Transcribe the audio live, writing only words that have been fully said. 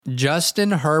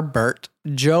Justin Herbert,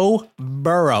 Joe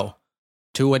Burrow,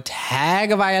 Tua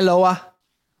Tagovailoa,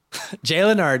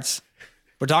 Jalen Hurts.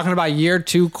 We're talking about year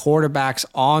 2 quarterbacks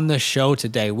on the show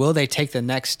today. Will they take the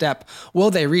next step?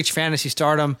 Will they reach fantasy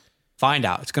stardom? Find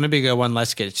out. It's going to be a good one.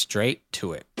 Let's get straight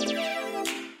to it.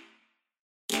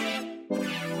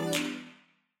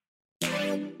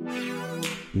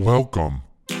 Welcome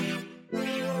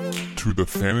to the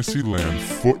Fantasyland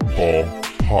Football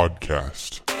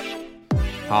Podcast.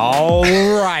 All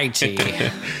righty.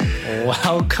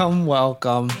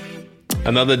 Welcome.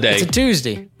 Another day. It's a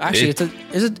Tuesday. Actually,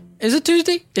 is it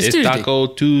Tuesday? It's Tuesday. Taco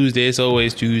Tuesday. It's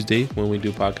always Tuesday when we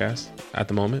do podcasts at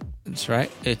the moment. That's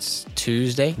right. It's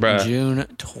Tuesday, Bruh. June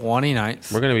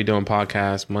 29th. We're going to be doing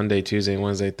podcasts Monday, Tuesday,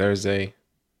 Wednesday, Thursday.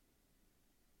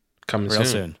 Coming Real soon.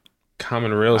 soon.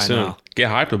 Coming real soon. know. Get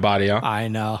hyped about it, y'all. I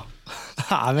know.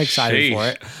 I'm excited Sheesh. for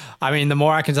it. I mean, the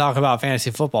more I can talk about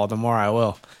fantasy football, the more I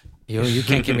will. You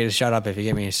can't get me to shut up if you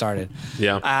get me started.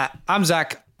 Yeah. I'm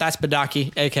Zach. That's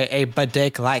Badaki, a.k.a.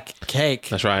 Badake Like Cake.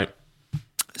 That's right.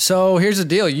 So here's the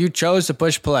deal. You chose to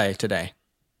push play today.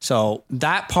 So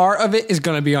that part of it is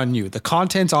going to be on you. The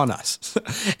content's on us.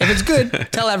 If it's good,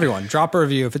 tell everyone. Drop a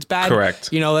review. If it's bad,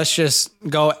 Correct. Let's just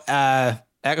go. I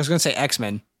was going to say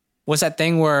X-Men. What's that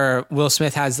thing where Will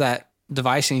Smith has that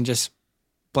device and he just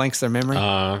blanks their memory?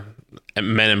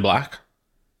 Men in Black.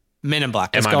 Men in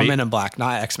Black. Let's go MIB. Men in Black,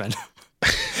 not X-Men.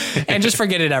 And just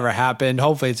forget it ever happened.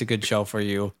 Hopefully it's a good show for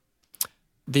you.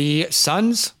 The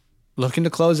Suns looking to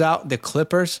close out the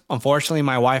Clippers. Unfortunately,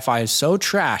 my Wi-Fi is so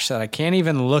trash that I can't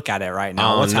even look at it right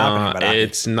now. What's happening? But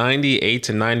It's 98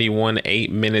 to 91,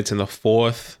 8 minutes in the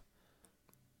fourth.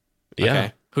 Yeah.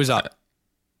 Okay. Who's up?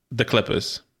 The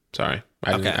Clippers. Sorry.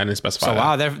 I didn't specify So that.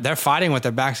 wow, they're fighting with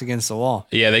their backs against the wall.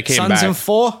 Yeah, they came Suns back. in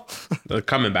 4. They're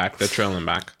coming back. They're trailing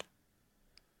back.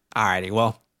 Alrighty.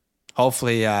 Well,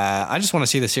 hopefully, I just want to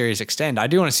see the series extend. I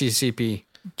do want to see CP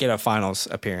get a finals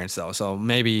appearance though. So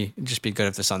maybe it'd just be good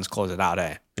if the Suns close it out,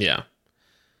 eh? Yeah.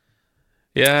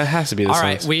 Yeah, it has to be the All Suns.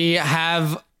 right,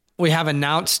 we have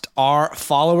announced our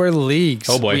follower leagues.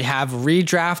 Oh, boy. We have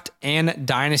redraft and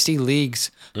dynasty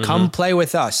leagues. Come play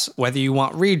with us, whether you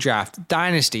want redraft,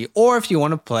 dynasty, or if you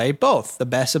want to play both, the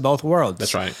best of both worlds.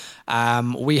 That's right.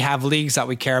 We have leagues that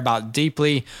we care about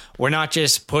deeply. We're not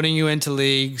just putting you into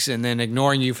leagues and then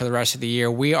ignoring you for the rest of the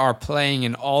year. We are playing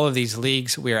in all of these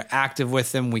leagues. We are active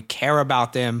with them. We care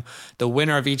about them. The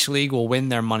winner of each league will win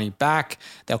their money back.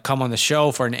 They'll come on the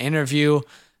show for an interview,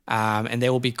 and they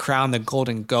will be crowned the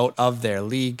golden goat of their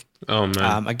league. Oh,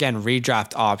 man. Again,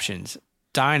 redraft options,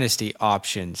 dynasty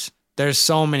options. There's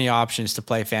so many options to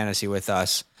play fantasy with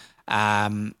us.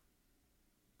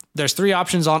 There's 3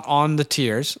 options on the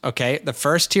tiers. Okay. The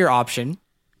first tier option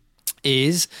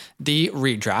is the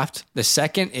redraft. The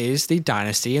second is the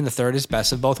dynasty. And the third is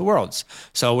best of both worlds.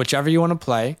 So whichever you want to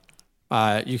play,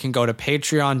 you can go to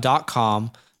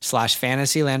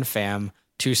patreon.com/fantasylandfam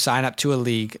to sign up to a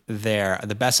league there.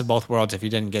 The best of both worlds, if you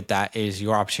didn't get that, is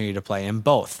your opportunity to play in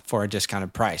both for a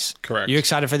discounted price. Correct. You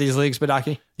excited for these leagues,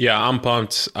 Badaki? Yeah, I'm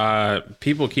pumped.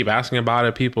 People keep asking about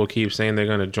it. People keep saying they're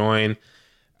going to join.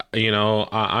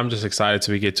 I'm just excited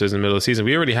till we get to the middle of the season.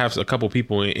 We already have a couple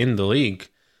people in the league.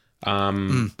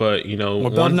 But, We're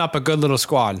building up a good little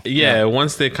squad. Yeah,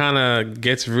 once it kind of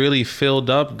gets really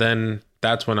filled up, then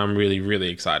that's when I'm really, really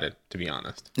excited, to be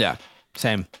honest. Yeah,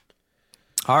 same.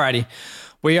 Alrighty.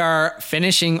 We are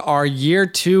finishing our year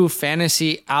 2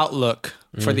 fantasy outlook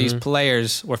for these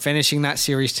players. We're finishing that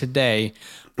series today.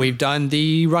 We've done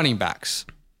the running backs.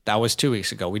 That was 2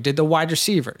 weeks ago. We did the wide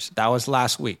receivers. That was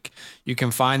last week. You can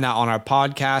find that on our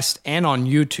podcast and on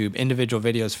YouTube, individual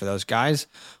videos for those guys.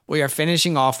 We are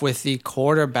finishing off with the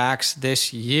quarterbacks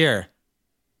this year.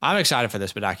 I'm excited for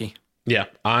this, Badaki. Yeah,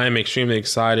 I'm extremely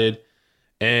excited.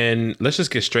 And let's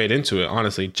just get straight into it,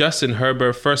 honestly. Justin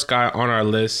Herbert, first guy on our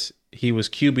list. He was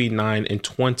QB9 in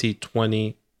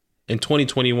 2020. In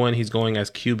 2021, he's going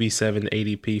as QB7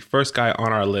 ADP. First guy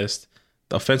on our list.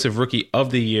 The offensive rookie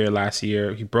of the year last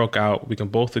year. He broke out. We can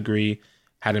both agree.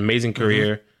 Had an amazing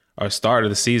career. Our start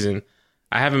of the season.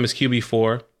 I have him as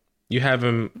QB4. You have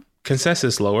him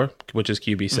consensus lower, which is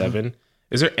QB7.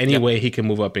 Is there any way he can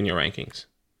move up in your rankings?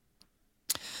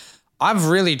 I've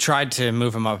really tried to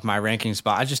move him up my rankings,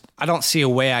 but I don't see a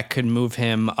way I could move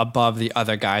him above the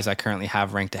other guys I currently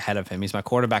have ranked ahead of him. He's my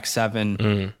quarterback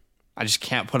 7. I just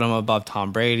can't put him above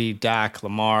Tom Brady, Dak,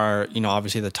 Lamar,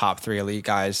 obviously the top 3 elite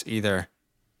guys either.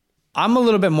 I'm a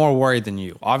little bit more worried than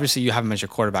you. Obviously, you have him as your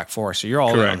quarterback 4, so you're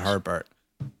all in on Herbert.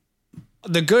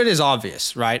 The good is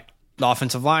obvious, right? The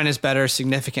offensive line is better,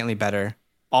 significantly better.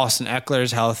 Austin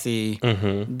Eckler's healthy.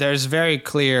 There's very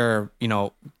clear,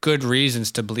 good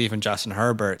reasons to believe in Justin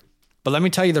Herbert. But let me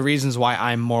tell you the reasons why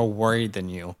I'm more worried than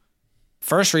you.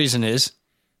 First reason is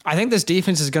I think this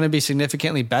defense is going to be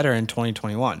significantly better in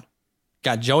 2021.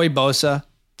 Got Joey Bosa,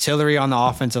 Tillery on the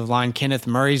offensive line, Kenneth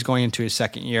Murray's going into his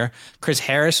second year, Chris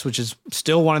Harris, which is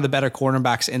still one of the better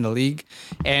cornerbacks in the league,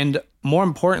 and more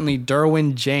importantly,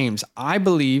 Derwin James, I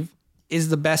believe, is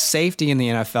the best safety in the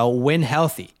NFL when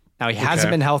healthy. Now, he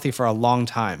hasn't been healthy for a long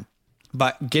time,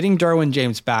 but getting Derwin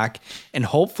James back and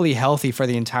hopefully healthy for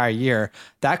the entire year,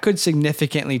 that could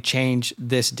significantly change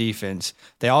this defense.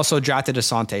 They also drafted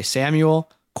Asante Samuel,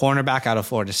 cornerback out of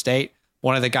Florida State,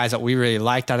 one of the guys that we really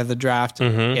liked out of the draft.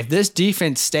 If this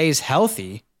defense stays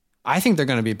healthy, I think they're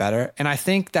going to be better. And I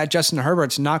think that Justin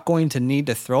Herbert's not going to need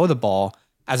to throw the ball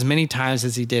as many times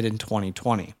as he did in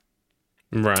 2020.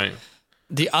 Right.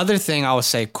 The other thing I will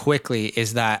say quickly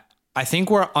is that I think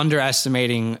we're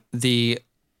underestimating the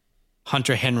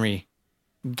Hunter Henry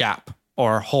gap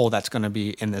or hole that's going to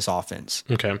be in this offense.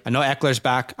 Okay. I know Eckler's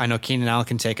back. I know Keenan Allen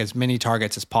can take as many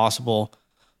targets as possible.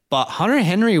 But Hunter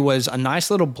Henry was a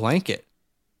nice little blanket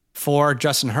for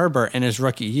Justin Herbert in his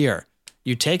rookie year.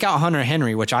 You take out Hunter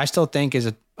Henry, which I still think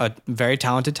is a very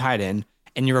talented tight end,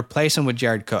 and you replace him with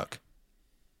Jared Cook.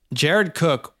 Jared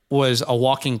Cook was a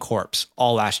walking corpse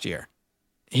all last year.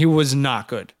 He was not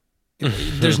good.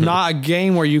 There's not a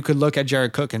game where you could look at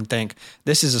Jared Cook and think,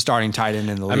 this is a starting tight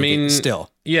end in the league still.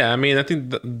 Yeah, I mean, I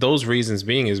think those reasons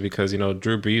being is because,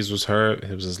 Drew Brees was hurt.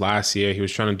 It was his last year. He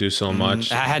was trying to do so much.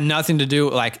 That had nothing to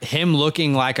do, like him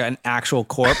looking like an actual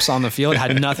corpse on the field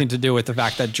had nothing to do with the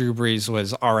fact that Drew Brees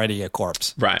was already a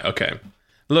corpse. Right, okay.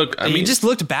 Look, he just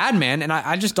looked bad, man. And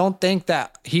I just don't think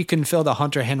that he can fill the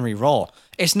Hunter Henry role.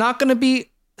 It's not going to be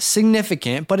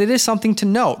significant, but it is something to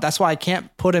note. That's why I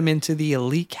can't put him into the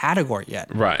elite category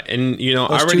yet. Right. And,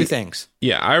 those two things.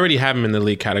 Yeah, I already have him in the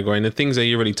elite category. And the things that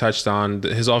you already touched on,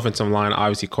 his offensive line,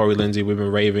 obviously Corey Lindsey, we've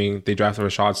been raving. They drafted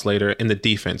Rashad Slater in the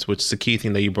defense, which is the key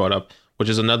thing that you brought up, which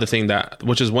is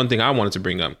one thing I wanted to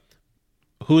bring up.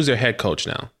 Who's their head coach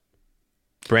now?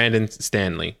 Brandon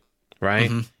Stanley,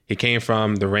 right? He came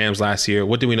from the Rams last year.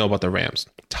 What do we know about the Rams?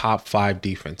 Top 5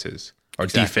 defenses or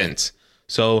defense.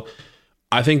 So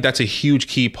I think that's a huge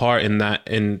key part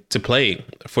to play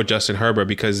for Justin Herbert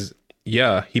because,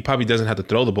 yeah, he probably doesn't have to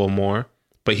throw the ball more,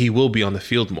 but he will be on the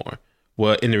field more.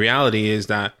 Well, in the reality is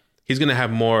that he's going to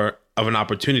have more of an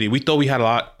opportunity. We thought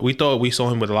we saw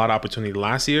him with a lot of opportunity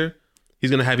last year. He's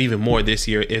going to have even more this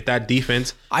year if that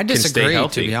defense I disagree, can stay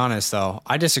healthy. To be honest, though.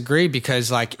 I disagree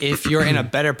because, if you're in a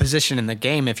better position in the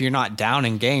game, if you're not down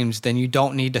in games, then you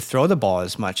don't need to throw the ball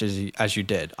as much as you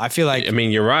did. I feel like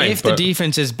you're right. If the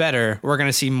defense is better, we're going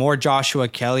to see more Joshua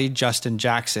Kelly, Justin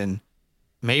Jackson,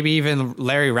 maybe even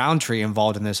Larry Roundtree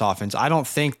involved in this offense. I don't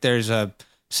think there's a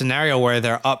scenario where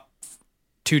they're up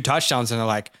 2 touchdowns and they're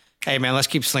like, hey, man, let's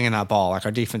keep slinging that ball. Our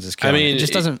defense is killing it. It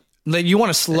just doesn't... You want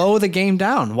to slow the game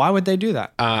down. Why would they do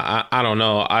that? I don't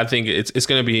know. I think it's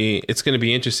gonna be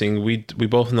interesting. We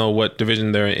both know what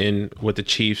division they're in with the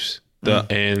Chiefs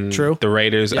and the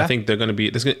Raiders. Yeah. I think they're gonna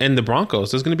be and the Broncos.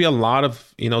 There's gonna be a lot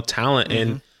of talent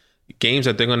and games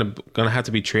that they're gonna have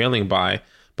to be trailing by.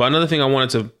 But another thing I wanted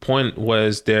to point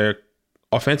was their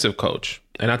offensive coach,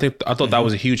 and I thought that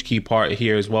was a huge key part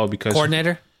here as well because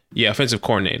coordinator. Yeah, offensive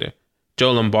coordinator.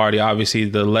 Joe Lombardi, obviously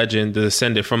the legend, the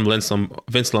descendant from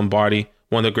Vince Lombardi,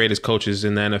 one of the greatest coaches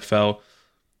in the NFL.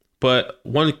 But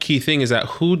one key thing is that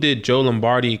who did Joe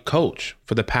Lombardi coach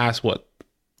for the past,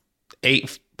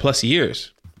 8+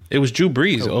 years? It was Drew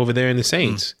Brees over there in the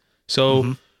Saints.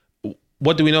 So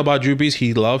what do we know about Drew Brees?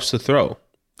 He loves to throw.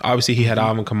 Obviously, he had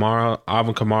Alvin Kamara.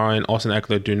 Alvin Kamara and Austin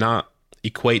Eckler do not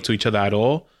equate to each other at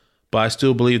all. But I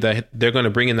still believe that they're going to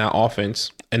bring in that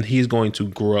offense, and he's going to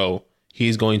grow.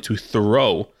 He's going to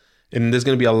throw, and there's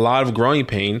going to be a lot of growing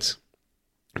pains,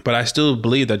 but I still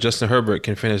believe that Justin Herbert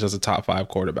can finish as a top 5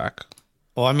 quarterback.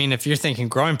 Well, I mean, if you're thinking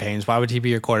growing pains, why would he be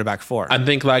your quarterback 4? I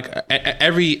think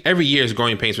every year is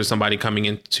growing pains for somebody coming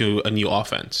into a new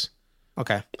offense.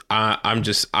 Okay.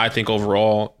 I think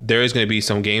overall there is going to be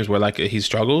some games where he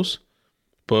struggles,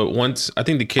 but I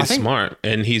think the kid's smart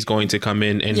and he's going to come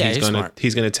in and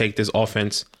he's going to take this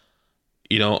offense,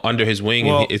 under his wing,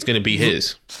 and it's going to be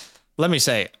his. Let me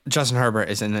say, Justin Herbert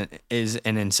is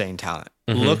an insane talent.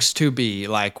 Looks to be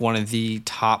like one of the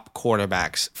top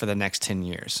quarterbacks for the next 10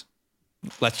 years.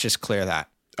 Let's just clear that.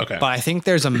 Okay. But I think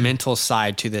there's a mental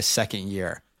side to this second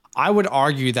year. I would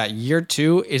argue that year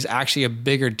 2 is actually a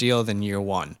bigger deal than year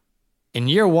 1. In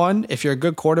year 1, if you're a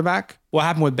good quarterback, what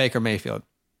happened with Baker Mayfield?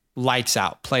 Lights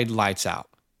out, played lights out.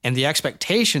 And the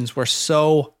expectations were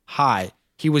so high.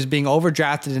 He was being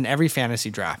overdrafted in every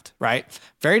fantasy draft, right?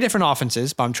 Very different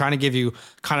offenses, but I'm trying to give you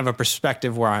kind of a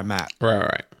perspective where I'm at.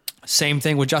 Right. Same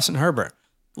thing with Justin Herbert.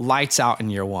 lights out in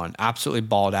year one, absolutely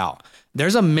balled out.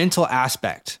 There's a mental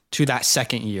aspect to that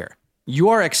second year. You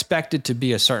are expected to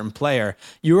be a certain player.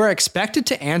 You are expected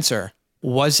to answer,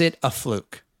 was it a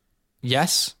fluke?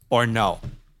 Yes or no?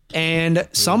 And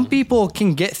some people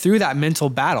can get through that mental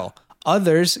battle.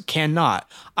 Others cannot.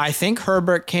 I think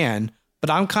Herbert can, but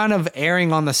I'm kind of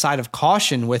erring on the side of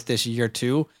caution with this year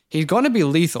two. He's going to be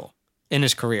lethal in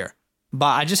his career, but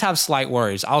I just have slight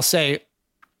worries. I'll say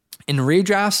in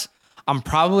redrafts, I'm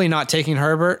probably not taking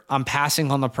Herbert. I'm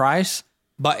passing on the price,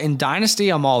 but in Dynasty,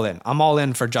 I'm all in. I'm all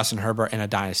in for Justin Herbert in a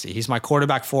Dynasty. He's my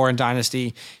quarterback 4 in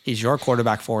Dynasty. He's your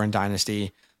quarterback 4 in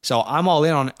Dynasty. So I'm all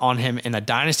in on him in a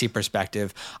Dynasty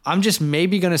perspective. I'm just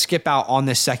maybe going to skip out on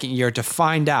this second year to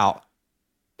find out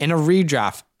in a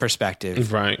redraft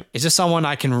perspective. Right. Is this someone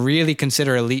I can really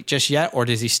consider elite just yet, or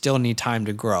does he still need time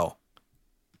to grow?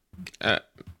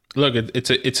 Look,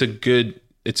 it's a good,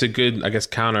 I guess,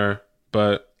 counter,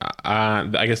 but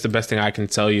I guess the best thing I can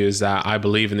tell you is that I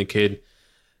believe in the kid.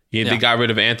 They got rid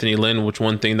of Anthony Lynn, which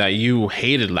one thing that you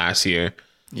hated last year.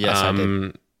 Yes, I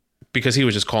did. Because he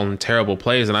was just calling terrible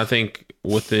plays. And I think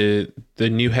with the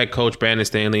new head coach, Brandon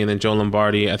Stanley, and then Joe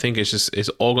Lombardi, I think it's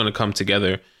all going to come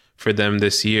together for them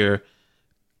this year.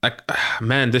 Like,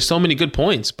 man, there's so many good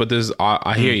points, but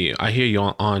I hear you. I hear you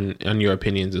on your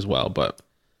opinions as well, but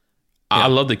I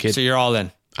love the kid. So you're all in.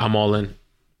 I'm all in.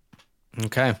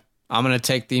 Okay. I'm going to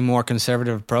take the more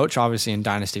conservative approach. Obviously in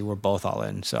Dynasty, we're both all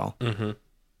in. So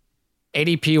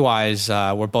ADP wise,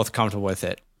 we're both comfortable with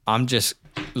it. I'm just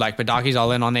like Badaki's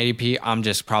all in on ADP. I'm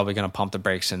just probably going to pump the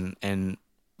brakes and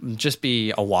just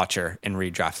be a watcher in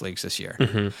redraft leagues this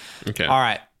year. Okay. All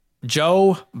right.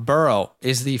 Joe Burrow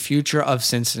is the future of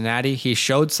Cincinnati. He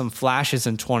showed some flashes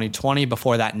in 2020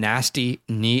 before that nasty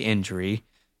knee injury.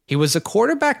 He was a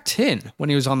quarterback 10 when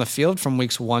he was on the field from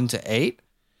weeks 1 to 8.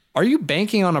 Are you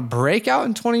banking on a breakout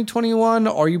in 2021,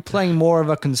 or are you playing more of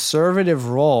a conservative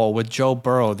role with Joe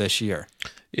Burrow this year?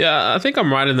 Yeah, I think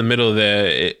I'm right in the middle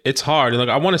there. It's hard. Look,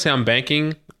 I want to say I'm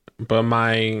banking, but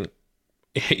my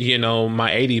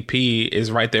ADP is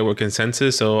right there with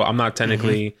consensus, so I'm not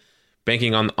technically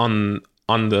banking on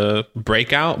the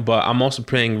breakout, but I'm also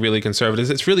playing really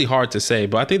conservative. It's really hard to say,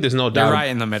 but I think there's no doubt. You're right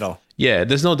in the middle. Yeah,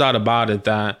 there's no doubt about it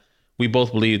that we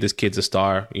both believe this kid's a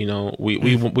star.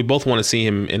 We both want to see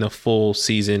him in a full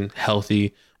season,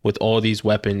 healthy, with all these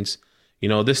weapons.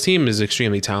 This team is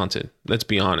extremely talented. Let's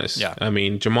be honest. Yeah. I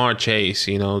mean, Jamar Chase,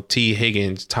 T.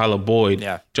 Higgins, Tyler Boyd,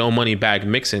 Joe Moneybag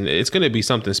Mixon. It's going to be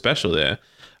something special there.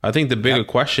 I think the bigger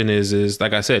question is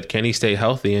like I said, can he stay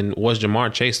healthy? And was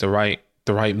Jamar Chase the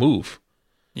right move?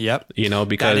 Yep.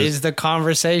 Because that is the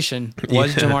conversation.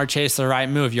 Was Jamar Chase the right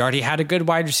move? You already had a good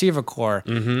wide receiver core.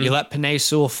 You let Penei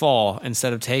Sewell fall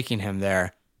instead of taking him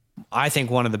there. I think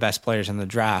one of the best players in the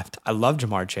draft. I love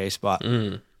Jamar Chase, but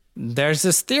there's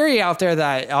this theory out there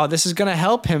that, this is going to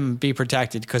help him be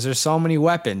protected because there's so many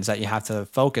weapons that you have to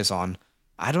focus on.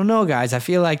 I don't know, guys. I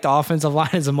feel like the offensive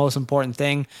line is the most important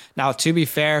thing. Now, to be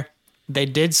fair, they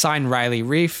did sign Riley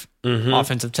Reif,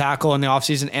 offensive tackle, in the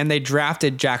offseason, and they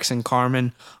drafted Jackson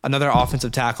Carman, another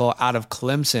offensive tackle out of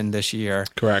Clemson this year.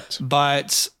 Correct.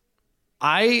 But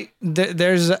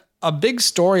there's a big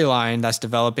storyline that's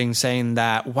developing saying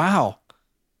that, wow,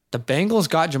 the Bengals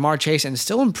got Jamar Chase and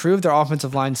still improved their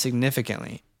offensive line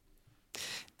significantly.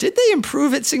 Did they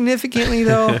improve it significantly,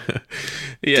 though?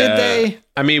 Yeah. Did they?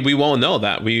 I mean, we won't know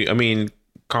that.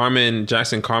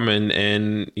 Jackson Carman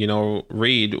and,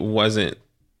 Reed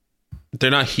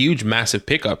they're not huge, massive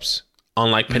pickups,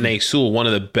 unlike Penei Sewell, one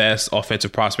of the best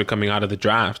offensive prospects coming out of the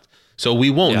draft. So we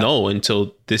won't know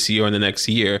until this year and the next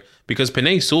year, because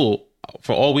Penei Sewell,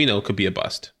 for all we know, could be a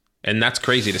bust. And that's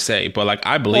crazy to say, but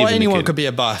I believe in anyone the kid. could be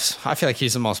a bust. I feel like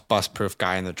he's the most bust-proof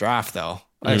guy in the draft, though.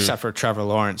 Except for Trevor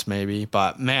Lawrence, maybe.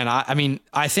 But man,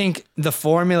 I think the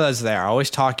formula is there. I always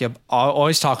talk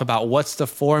about what's the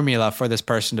formula for this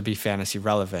person to be fantasy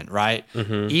relevant, right?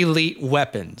 Elite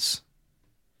weapons.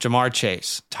 Jamar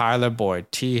Chase, Tyler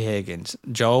Boyd, T. Higgins,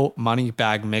 Joe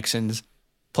Moneybag Mixons,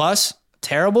 plus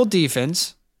terrible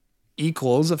defense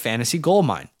equals a fantasy gold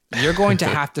mine. You're going to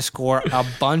have to score a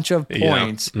bunch of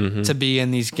points to be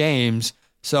in these games.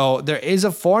 So there is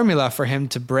a formula for him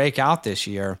to break out this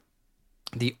year.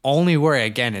 The only worry,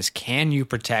 again, is can you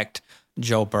protect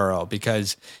Joe Burrow?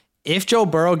 Because if Joe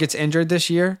Burrow gets injured this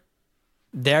year,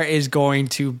 there is going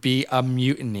to be a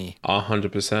mutiny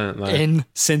 100% in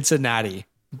Cincinnati.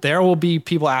 There will be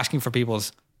people asking for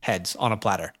people's heads on a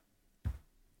platter.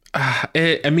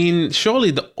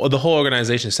 Surely the whole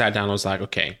organization sat down and was like,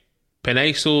 okay,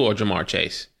 Penei Sewell or Jamar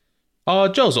Chase? Oh,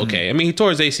 Joe's okay. He tore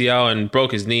his ACL and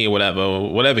broke his knee or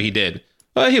whatever he did.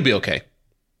 He'll be okay.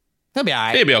 He'll be all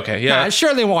right. He'll be okay. Yeah, Nah, it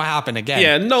surely won't happen again.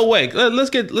 yeah. No way. Let's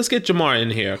get Jamar in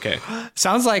here. Okay.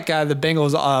 Sounds like the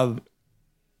Bengals,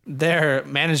 their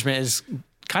management is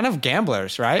kind of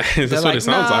gamblers, right? That's what it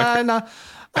sounds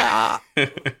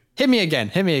like. Hit me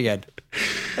again.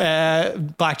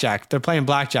 Blackjack. They're playing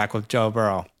blackjack with Joe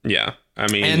Burrow. Yeah. I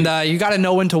mean, And you got to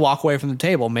know when to walk away from the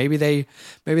table. Maybe they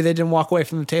didn't walk away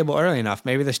from the table early enough.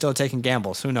 Maybe they're still taking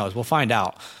gambles. Who knows? We'll find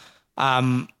out.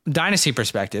 Dynasty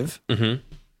perspective. Mm-hmm.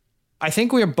 I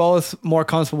think we are both more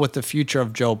comfortable with the future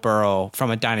of Joe Burrow from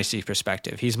a dynasty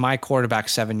perspective. He's my quarterback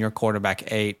 7, your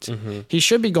quarterback 8. Mm-hmm. He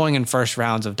should be going in first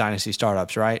rounds of dynasty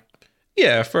startups, right?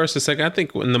 yeah, first or second. I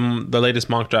think in the latest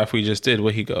mock draft we just did,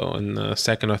 where'd he go? In the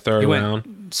second or third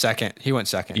round? Second. He went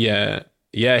second. Yeah.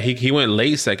 Yeah, he went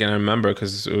late second, I remember,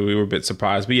 because we were a bit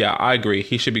surprised. But yeah, I agree.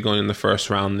 He should be going in the first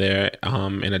round there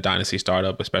in a dynasty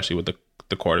startup, especially with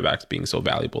the quarterbacks being so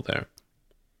valuable there.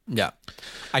 Yeah.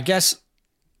 I guess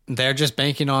they're just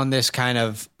banking on this kind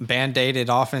of band-aided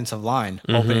offensive line,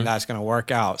 hoping that's going to work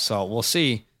out. So we'll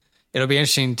see. It'll be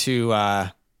interesting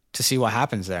to see what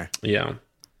happens there. Yeah.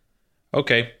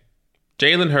 Okay.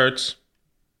 Jalen Hurts,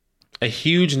 a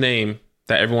huge name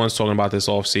that everyone's talking about this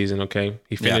offseason, okay?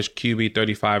 He finished QB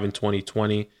 35 in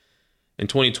 2020. In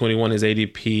 2021, his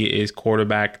ADP is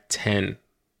quarterback 10,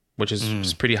 which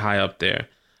is pretty high up there.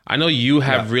 I know you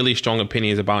have really strong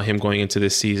opinions about him going into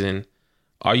this season.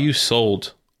 Are you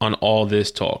sold on all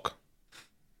this talk?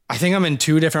 I think I'm in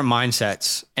two different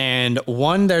mindsets. And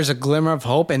one, there's a glimmer of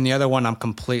hope, and the other one, I'm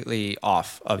completely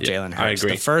off of Jalen Hurts. I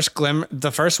agree.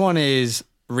 The first one is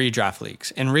redraft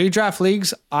leagues. In redraft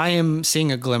leagues, I am seeing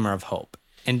a glimmer of hope.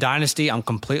 In Dynasty, I'm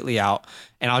completely out,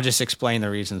 and I'll just explain the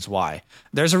reasons why.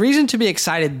 There's a reason to be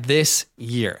excited this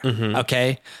year,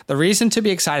 okay? The reason to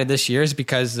be excited this year is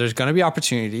because there's going to be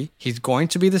opportunity. He's going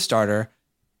to be the starter.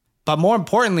 But more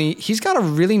importantly, he's got a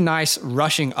really nice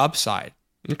rushing upside.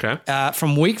 Okay.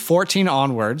 From week 14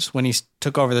 onwards, when he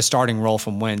took over the starting role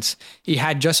from Wentz, he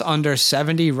had just under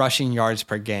 70 rushing yards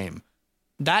per game.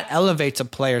 That elevates a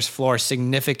player's floor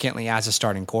significantly as a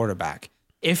starting quarterback.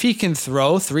 If he can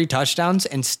throw 3 touchdowns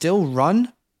and still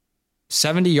run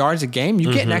 70 yards a game,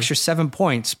 you get an extra 7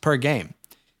 points per game.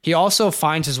 He also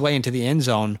finds his way into the end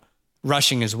zone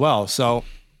rushing as well. So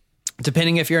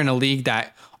depending if you're in a league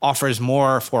that offers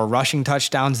more for rushing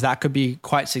touchdowns, that could be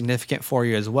quite significant for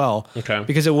you as well. Okay.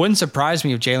 Because it wouldn't surprise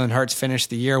me if Jalen Hurts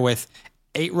finished the year with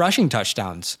 8 rushing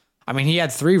touchdowns. I mean, he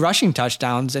had 3 rushing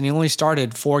touchdowns and he only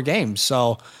started 4 games.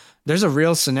 So there's a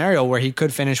real scenario where he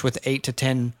could finish with 8 to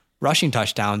 10 rushing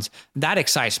touchdowns. That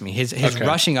excites me. His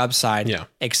rushing upside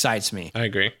excites me. I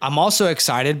agree. I'm also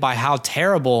excited by how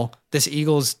terrible this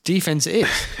Eagles defense is.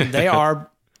 They are,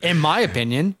 in my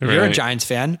opinion, you're a Giants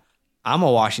fan. I'm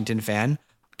a Washington fan.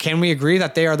 Can we agree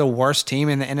that they are the worst team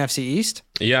in the NFC East?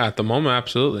 Yeah, at the moment,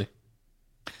 absolutely.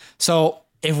 So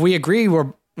if we agree,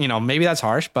 maybe that's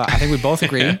harsh, but I think we both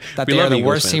agree that they are the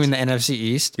worst team in the NFC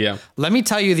East. Yeah. Let me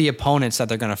tell you the opponents that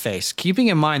they're going to face. Keeping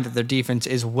in mind that their defense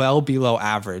is well below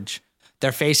average,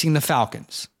 they're facing the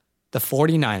Falcons, the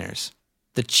 49ers,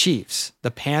 the Chiefs,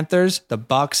 the Panthers, the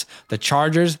Bucks, the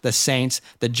Chargers, the Saints,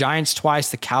 the Giants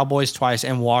twice, the Cowboys twice,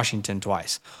 and Washington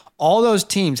twice. All those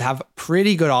teams have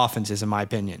pretty good offenses, in my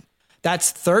opinion.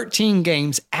 That's 13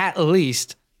 games at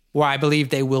least where I believe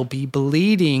they will be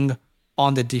bleeding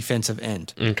on the defensive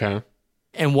end. Okay.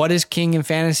 And what is king in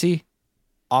fantasy?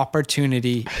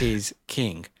 Opportunity is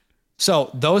king.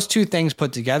 So those two things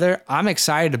put together, I'm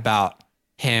excited about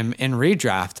him in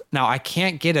redraft. Now, I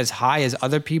can't get as high as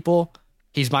other people.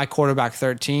 He's my quarterback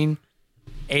 13.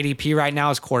 ADP right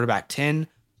now is quarterback 10.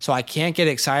 So I can't get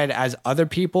excited as other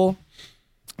people.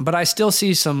 But I still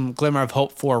see some glimmer of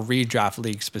hope for redraft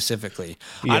league specifically.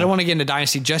 Yeah. I don't want to get into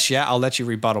Dynasty just yet. I'll let you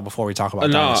rebuttal before we talk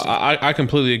about Dynasty. No, I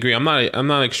completely agree. I'm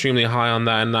not extremely high on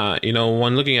that. And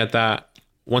when looking at that,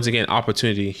 once again,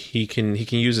 opportunity, he can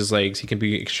use his legs. He can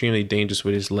be extremely dangerous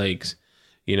with his legs.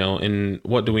 And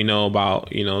what do we know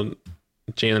about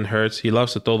Jalen Hurts? He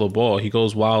loves to throw the ball. He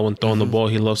goes wild when throwing the ball.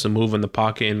 He loves to move in the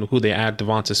pocket. And who they add,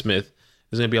 Devonta Smith.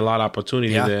 There's going to be a lot of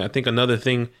opportunity there. I think another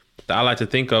thing that I like to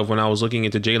think of when I was looking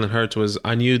into Jalen Hurts was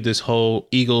I knew this whole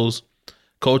Eagles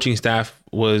coaching staff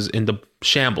was in the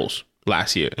shambles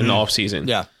last year in the offseason.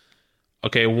 Yeah.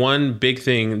 Okay, one big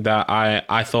thing that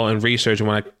I thought in research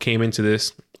when I came into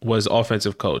this was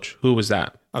offensive coach. Who was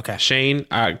that? Okay. Shane.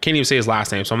 I can't even say his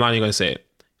last name, so I'm not even going to say it.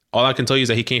 All I can tell you is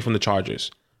that he came from the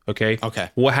Chargers. Okay?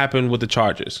 Okay. What happened with the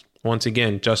Chargers? Once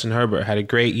again, Justin Herbert had a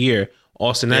great year.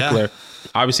 Austin Eckler,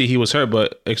 obviously he was hurt,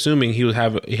 but assuming he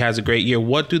has a great year.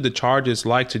 What do the Chargers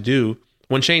like to do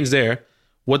when Shane's there?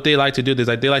 What they like to do is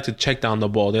they like to check down the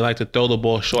ball. They like to throw the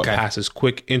ball, short passes,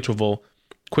 quick interval,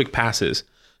 quick passes.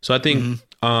 So I think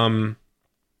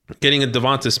getting a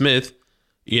Devonta Smith,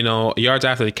 yards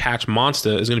after the catch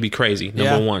monster is going to be crazy,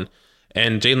 number one.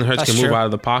 And Jalen Hurts can move out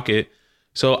of the pocket.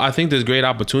 So I think there's great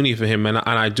opportunity for him. And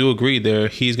I do agree there.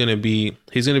 He's going to be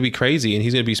crazy and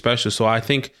he's going to be special. So I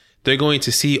think they're going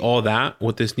to see all that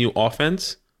with this new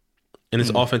offense and this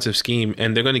offensive scheme.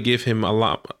 And they're going to give him a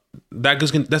lot.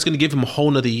 That's going to give him a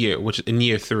whole nother year, which is in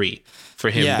year 3 for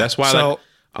him. Yeah. That's why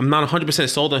I'm not 100%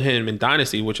 sold on him in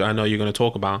Dynasty, which I know you're going to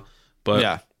talk about.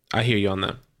 But I hear you on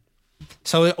that.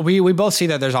 So we both see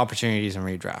that there's opportunities in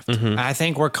redraft. And I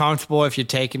think we're comfortable if you're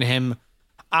taking him.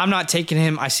 I'm not taking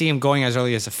him. I see him going as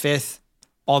early as the 5th,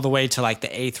 all the way to like the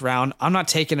 8th round. I'm not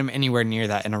taking him anywhere near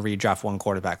that in a redraft 1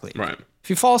 quarterback league. Right. If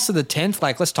he falls to the 10th,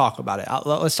 like let's talk about it.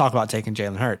 Let's talk about taking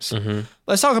Jalen Hurts.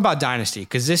 Let's talk about Dynasty,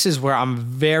 because this is where I'm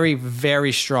very,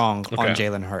 very strong on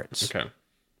Jalen Hurts. Okay.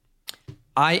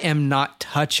 I am not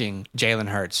touching Jalen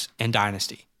Hurts in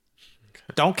Dynasty.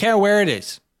 Okay. Don't care where it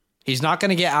is. He's not going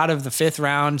to get out of the 5th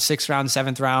round, 6th round,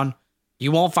 7th round.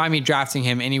 You won't find me drafting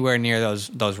him anywhere near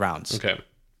those rounds. Okay.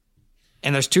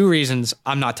 And there's 2 reasons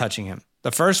I'm not touching him.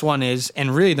 The first one is,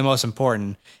 and really the most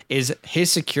important, is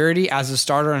his security as a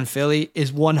starter in Philly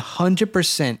is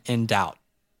 100% in doubt.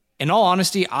 In all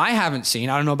honesty, I haven't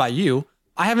seen, I don't know about you,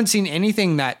 I haven't seen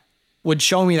anything that would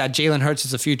show me that Jalen Hurts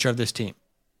is the future of this team.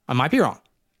 I might be wrong.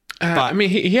 But I mean,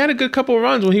 he had a good couple of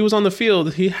runs when he was on the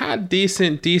field. He had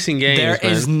decent games. There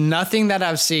is nothing that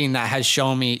I've seen that has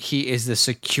shown me he is the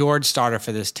secured starter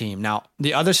for this team. Now,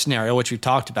 the other scenario, which we've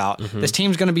talked about, this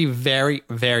team's going to be very,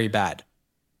 very bad.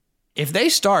 If they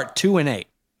start 2-8,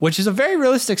 which is a very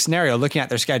realistic scenario looking at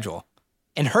their schedule,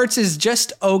 and Hurts is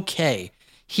just okay,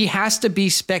 he has to be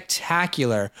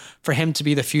spectacular for him to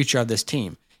be the future of this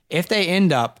team. If they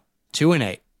end up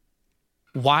 2-8,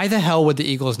 why the hell would the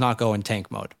Eagles not go in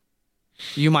tank mode?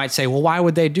 You might say, well, why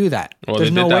would they do that? Well, there's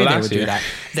no way they would do that.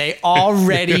 They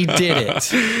already did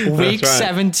it. Week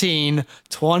 17,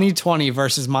 2020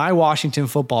 versus my Washington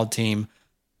football team.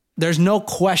 There's no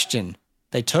question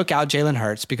they took out Jalen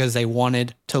Hurts because they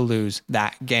wanted to lose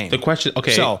that game. The question,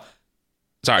 okay. So,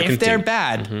 sorry, if they're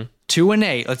bad,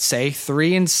 2-8, let's say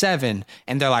 3-7,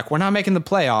 and they're like, we're not making the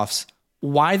playoffs,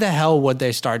 why the hell would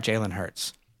they start Jalen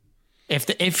Hurts?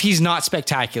 If he's not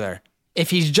spectacular, if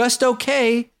he's just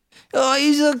okay,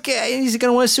 he's okay, he's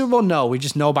going to win a Super Bowl. No, we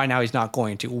just know by now he's not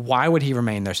going to. Why would he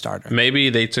remain their starter? Maybe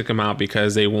they took him out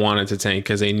because they wanted to tank,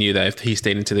 because they knew that if he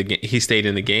stayed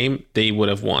in the game, they would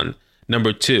have won.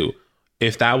 Number 2,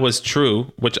 if that was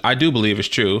true, which I do believe is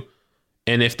true,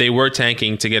 and if they were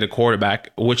tanking to get a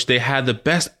quarterback, which they had the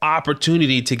best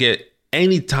opportunity to get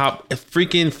any top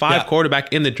freaking 5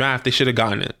 quarterback in the draft, they should have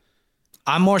gotten it.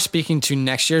 I'm more speaking to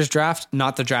next year's draft,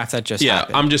 not the draft that just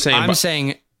happened. I'm just saying. I'm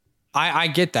saying I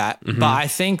get that, but I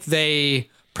think they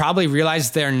probably realize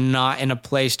they're not in a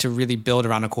place to really build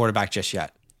around a quarterback just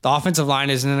yet. The offensive line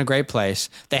isn't in a great place.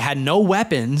 They had no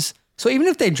weapons. So even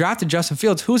if they drafted Justin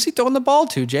Fields, who's he throwing the ball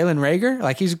to? Jalen Reagor?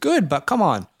 Like, he's good, but come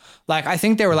on. Like, I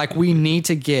think they were like, we need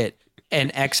to get an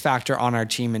X factor on our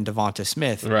team in Devonta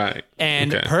Smith. Right.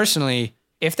 And personally,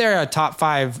 if they're a top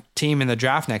 5 team in the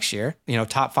draft next year,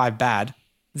 top 5 bad,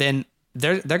 then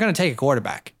they're going to take a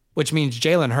quarterback, which means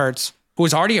Jalen Hurts, who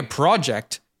is already a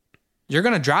project, you're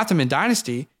going to draft him in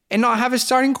Dynasty and not have a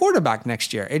starting quarterback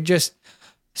next year. It just,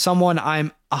 someone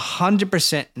I'm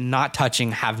 100% not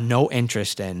touching, have no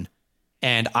interest in.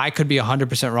 And I could be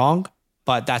 100% wrong,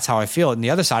 but that's how I feel. And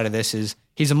the other side of this is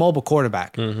he's a mobile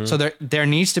quarterback. So there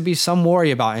needs to be some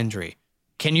worry about injury.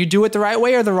 Can you do it the right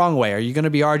way or the wrong way? Are you going to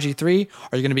be RG3 or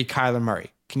are you going to be Kyler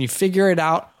Murray? Can you figure it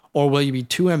out, or will you be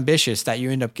too ambitious that you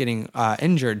end up getting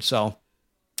injured? So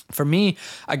for me,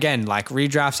 again, like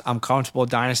redrafts, I'm comfortable.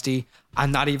 Dynasty,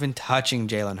 I'm not even touching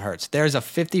Jalen Hurts. There's a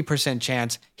 50%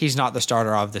 chance he's not the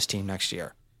starter of this team next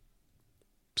year.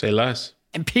 Say less.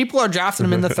 And people are drafting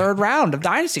him in the 3rd round of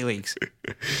Dynasty leagues.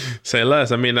 Say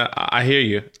less. I mean, I hear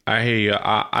you.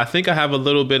 I think I have a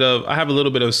little bit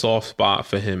of soft spot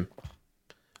for him.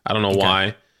 I don't know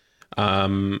why.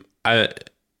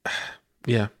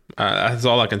 That's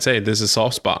all I can say. This is a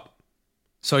soft spot.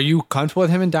 So are you comfortable with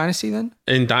him in Dynasty then?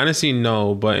 In Dynasty,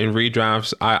 no. But in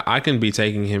redrafts, I can be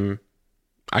taking him.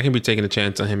 I can be taking a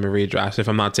chance on him in redrafts if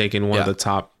I'm not taking one of the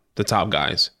top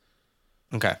guys.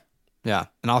 Okay. Yeah.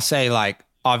 And I'll say, like,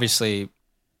 obviously,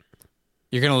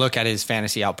 you're going to look at his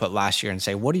fantasy output last year and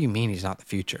say, what do you mean he's not the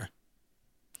future?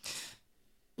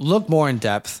 Look more in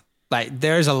depth. Like,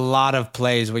 there's a lot of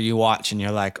plays where you watch and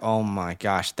you're like, oh my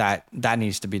gosh, that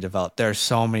needs to be developed. There's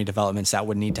so many developments that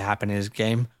would need to happen in his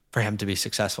game for him to be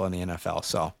successful in the NFL.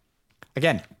 So,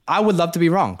 again, I would love to be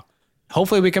wrong.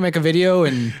 hopefully we can make a video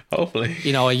in, Hopefully,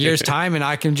 a year's time, and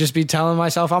I can just be telling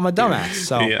myself I'm a dumbass.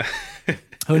 So yeah.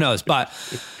 who knows? But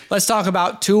let's talk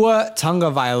about Tua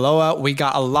Tagovailoa. We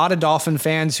got a lot of Dolphin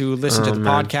fans who listen to the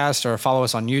podcast or follow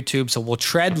us on YouTube, so we'll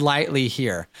tread lightly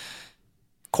here.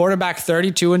 Quarterback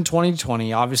 32 in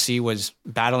 2020, obviously was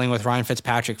battling with Ryan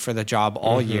Fitzpatrick for the job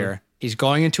all year. He's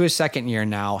going into his second year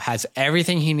now, has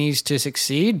everything he needs to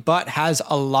succeed, but has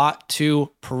a lot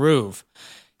to prove.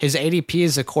 His ADP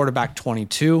is a quarterback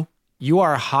 22. You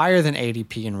are higher than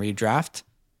ADP in redraft.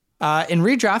 In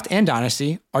redraft and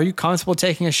dynasty, are you comfortable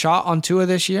taking a shot on Tua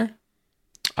this year?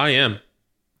 I am.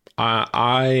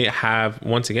 I have,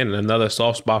 once again, another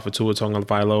soft spot for Tua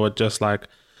Tagovailoa, just like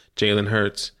Jalen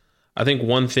Hurts. I think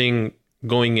one thing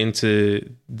going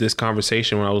into this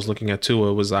conversation when I was looking at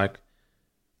Tua was like,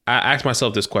 I asked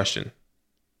myself this question: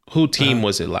 who team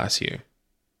was it last year?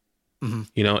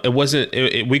 It wasn't.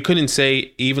 We couldn't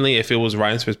say evenly if it was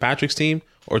Ryan Fitzpatrick's team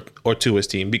or Tua's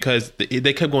team because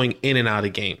they kept going in and out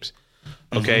of games.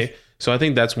 Okay, so I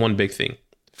think that's one big thing.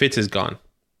 Fitz is gone.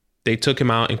 They took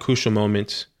him out in crucial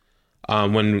moments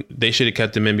when they should have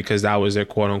kept him in because that was their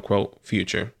quote unquote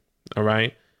future. All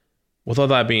right. With all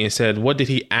that being said, what did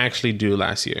he actually do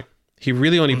last year? He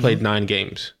really only played 9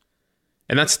 games.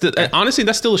 And that's still, honestly,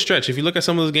 that's still a stretch. If you look at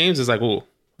some of those games, it's like, oh,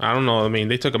 I don't know. I mean,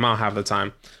 they took him out half the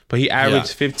time. But he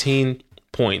averaged 15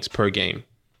 points per game.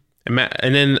 And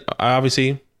then,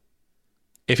 obviously,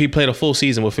 if he played a full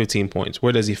season with 15 points,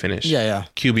 where does he finish? Yeah.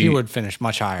 QB. He would finish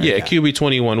much higher. Yeah, QB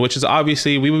 21, which is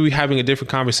obviously, we would be having a different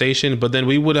conversation, but then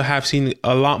we would have seen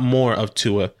a lot more of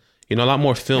Tua, a lot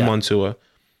more film on Tua.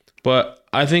 But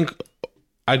I think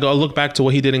I go look back to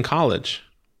what he did in college.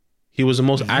 He was the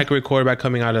most accurate quarterback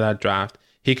coming out of that draft.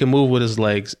 He can move with his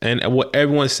legs. And what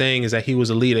everyone's saying is that he was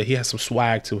a leader. He has some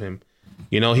swag to him.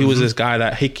 He was this guy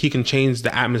that he can change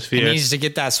the atmosphere. He needs to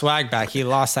get that swag back. He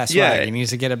lost that swag. Yeah. He needs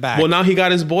to get it back. Well, now he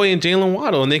got his boy in Jalen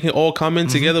Waddle, and they can all come in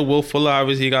together. Will Fuller,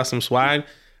 obviously, got some swag.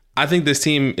 I think this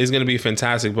team is going to be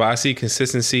fantastic, but I see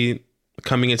consistency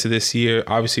coming into this year.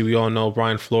 Obviously, we all know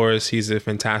Brian Flores. He's a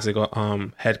fantastic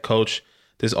head coach.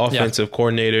 This offensive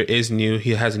coordinator is new.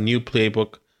 He has a new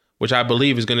playbook, which I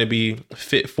believe is going to be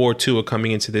fit for Tua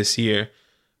coming into this year.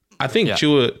 I think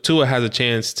Tua has a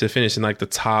chance to finish in like the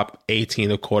top 18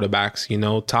 of quarterbacks,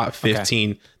 top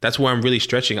 15. Okay. That's where I'm really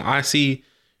stretching. I see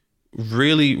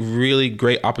really, really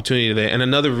great opportunity there. And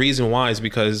another reason why is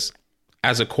because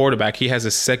as a quarterback, he has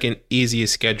the second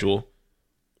easiest schedule.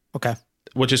 Okay.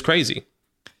 Which is crazy.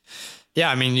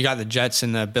 Yeah, I mean, you got the Jets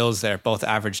and the Bills there, both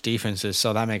average defenses,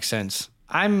 so that makes sense.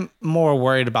 I'm more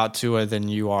worried about Tua than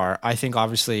you are. I think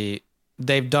obviously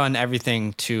they've done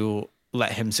everything to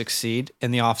let him succeed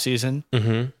in the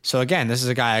offseason. So again, this is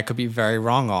a guy I could be very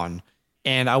wrong on.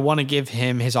 And I want to give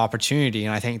him his opportunity.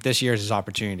 And I think this year is his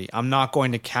opportunity. I'm not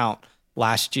going to count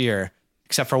last year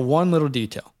except for one little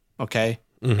detail. Okay.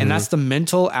 And that's the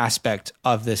mental aspect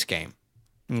of this game.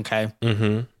 Okay.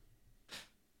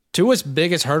 Tua's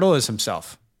biggest hurdle is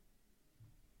himself.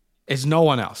 It's no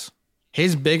one else.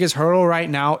 His biggest hurdle right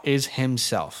now is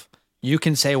himself. You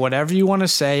can say whatever you want to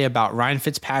say about Ryan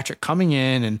Fitzpatrick coming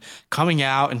in and coming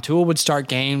out, and Tua would start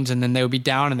games and then they would be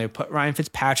down and they would put Ryan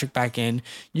Fitzpatrick back in.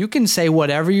 You can say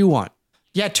whatever you want.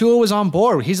 Yeah, Tua was on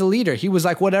board. He's a leader. He was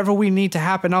like, whatever we need to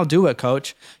happen, I'll do it,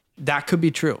 coach. That could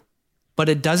be true. But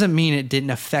it doesn't mean it didn't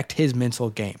affect his mental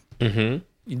game.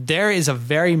 There is a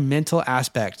very mental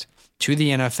aspect to the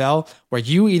NFL where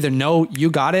you either know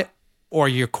you got it or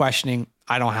you're questioning,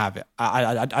 I don't have it.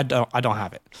 I don't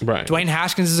have it. Right. Dwayne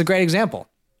Haskins is a great example.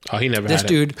 Oh, he never this had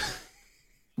dude, it.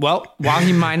 Well, while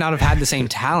he might not have had the same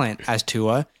talent as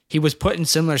Tua, he was put in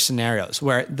similar scenarios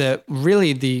where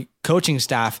the coaching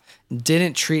staff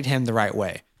didn't treat him the right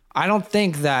way. I don't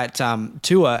think that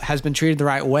Tua has been treated the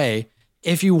right way.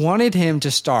 If you wanted him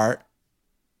to start,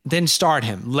 then start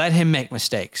him. Let him make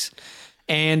mistakes.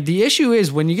 And the issue is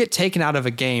when you get taken out of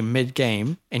a game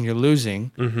mid-game and you're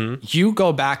losing, you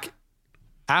go back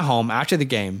at home after the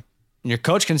game and your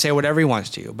coach can say whatever he wants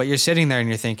to you, but you're sitting there and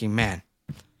you're thinking, man,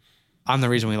 I'm the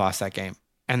reason we lost that game.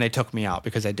 And they took me out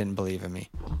because they didn't believe in me.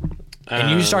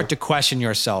 And you start to question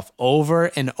yourself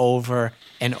over and over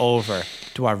and over.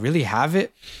 Do I really have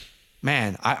it?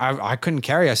 Man, I couldn't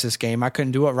carry us this game. I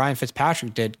couldn't do what Ryan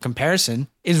Fitzpatrick did. Comparison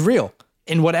is real.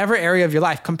 In whatever area of your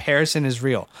life, comparison is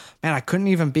real. Man, I couldn't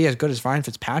even be as good as Ryan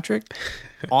Fitzpatrick.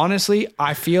 Honestly,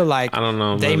 I feel like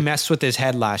they messed with his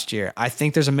head last year. I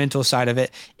think there's a mental side of it.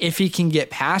 If he can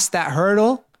get past that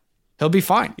hurdle, he'll be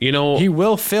fine. He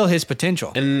will fill his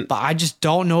potential. But I just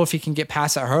don't know if he can get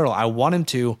past that hurdle. I want him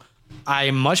to.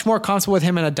 I'm much more comfortable with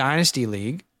him in a dynasty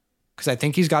league because I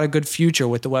think he's got a good future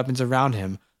with the weapons around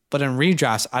him. But in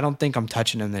redrafts, I don't think I'm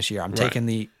touching him this year. I'm taking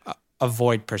the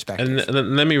avoid perspective.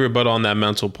 And let me rebuttal on that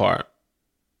mental part.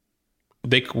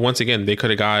 They could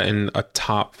have gotten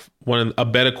a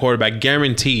better quarterback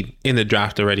guaranteed in the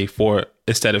draft already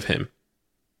instead of him.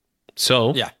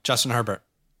 So yeah, Justin Herbert.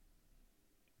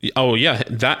 Oh yeah,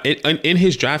 that in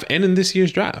his draft and in this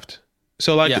year's draft.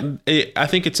 So like, I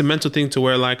think it's a mental thing to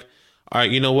where like, all right,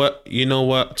 you know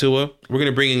what, Tua, we're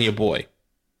gonna bring in your boy,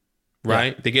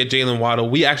 right? Yeah. They get Jalen Waddle.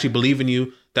 We actually believe in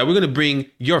you. That we're gonna bring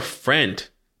your friend,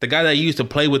 the guy that you used to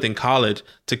play with in college,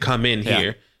 to come in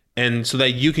here, and so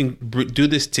that you can do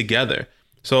this together.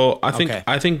 So I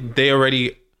think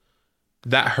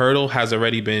that hurdle has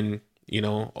already been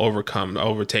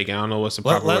overtaken. I don't know what's the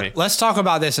proper way. Let's talk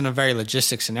about this in a very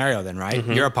logistic scenario then, right?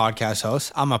 Mm-hmm. You're a podcast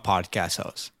host. I'm a podcast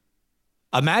host.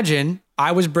 Imagine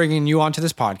I was bringing you onto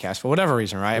this podcast for whatever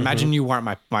reason, right? Mm-hmm. Imagine you weren't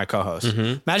my co-host.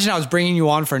 Mm-hmm. Imagine I was bringing you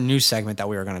on for a new segment that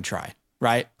we were going to try,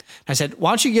 right? And I said,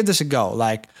 why don't you give this a go?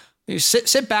 Like,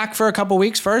 sit back for a couple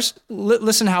weeks first,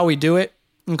 listen how we do it,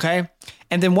 okay?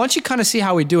 And then once you kind of see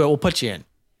how we do it, we'll put you in.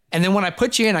 And then when I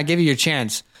put you in, I give you your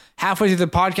chance. Halfway through the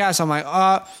podcast, I'm like,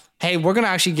 hey, we're going to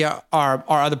actually get our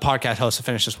other podcast host to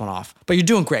finish this one off. But you're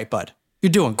doing great, bud.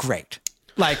 You're doing great.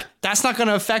 Like, that's not going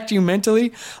to affect you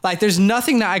mentally. Like, there's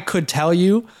nothing that I could tell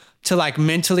you to like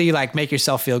mentally like make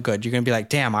yourself feel good. You're going to be like,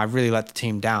 damn, I really let the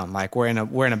team down. Like, we're in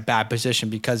a bad position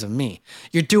because of me.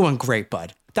 You're doing great,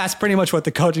 bud. That's pretty much what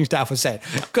the coaching staff was saying.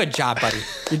 Good job, buddy.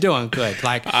 You're doing good.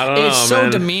 Like, it's so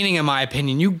demeaning in my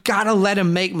opinion. You got to let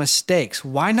him make mistakes.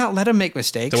 Why not let him make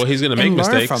mistakes? Well, he's going to make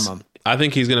mistakes from them. I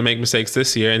think he's going to make mistakes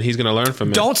this year, and he's going to learn from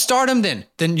it. Don't start him then.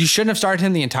 Then you shouldn't have started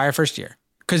him the entire first year,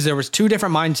 because there was two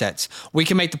different mindsets. We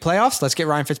can make the playoffs. Let's get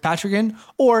Ryan Fitzpatrick in.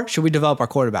 Or should we develop our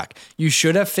quarterback? You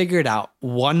should have figured out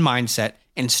one mindset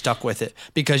and stuck with it,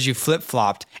 because you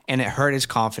flip-flopped and it hurt his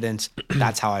confidence.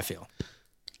 That's how I feel.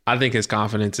 I think his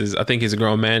confidence I think he's a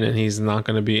grown man, and he's not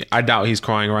going to be, I doubt he's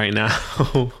crying right now.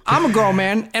 I'm a grown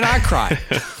man and I cry.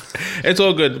 It's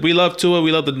all good. We love Tua.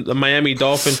 We love the Miami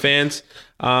Dolphin fans.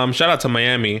 Shout out to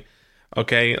Miami.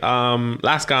 Okay.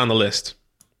 Last guy on the list.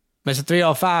 Mr.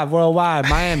 305 worldwide,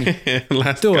 Miami.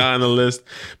 Last guy on the list.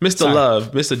 Mr.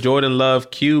 Love, Mr. Jordan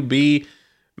Love, QB.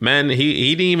 Man,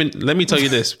 he didn't even, let me tell you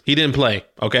this. He didn't play.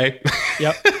 Okay.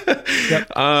 Yep.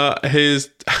 His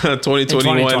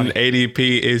 2021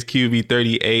 ADP is QB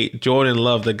 38. Jordan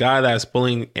Love, the guy that's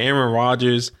pulling Aaron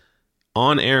Rodgers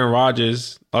on Aaron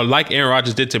Rodgers, or like Aaron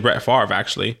Rodgers did to Brett Favre,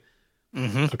 actually.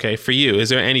 Mm-hmm. Okay, for you, is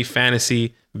there any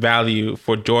fantasy value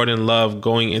for Jordan Love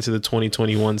going into the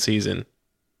 2021 season?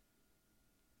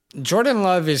 Jordan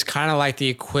Love is kind of like the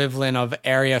equivalent of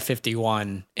Area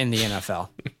 51 in the NFL.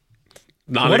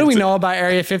 What do we know about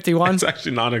Area 51? It's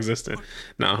actually non-existent.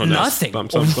 No, nothing.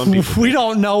 Some people we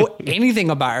don't know anything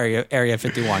about Area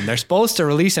 51. They're supposed to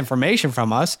release information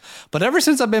from us, but ever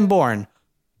since I've been born,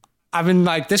 I've been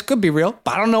like, this could be real,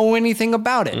 but I don't know anything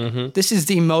about it. Mm-hmm. This is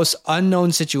the most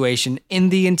unknown situation in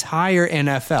the entire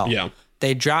NFL. Yeah.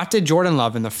 They drafted Jordan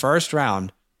Love in the first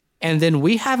round, and then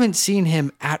we haven't seen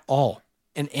him at all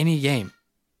in any game.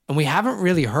 And we haven't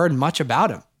really heard much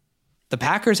about him. The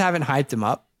Packers haven't hyped him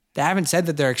up. They haven't said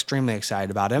that they're extremely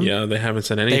excited about him. Yeah, they haven't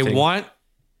said anything.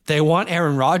 They want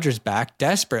Aaron Rodgers back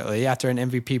desperately after an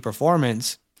MVP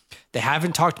performance. They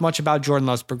haven't talked much about Jordan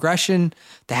Love's progression.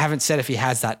 They haven't said if he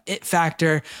has that it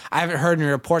factor. I haven't heard any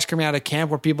reports coming out of camp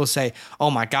where people say,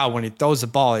 oh my God, when he throws the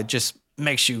ball, it just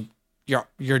makes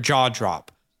your jaw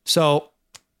drop. So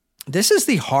this is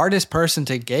the hardest person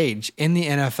to gauge in the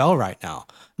NFL right now.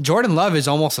 Jordan Love is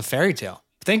almost a fairy tale.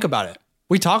 Think about it.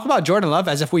 We talk about Jordan Love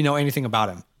as if we know anything about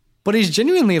him. But he's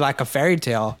genuinely like a fairy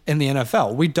tale in the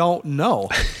NFL. We don't know.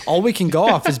 All we can go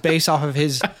off is based off of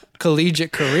his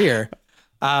collegiate career.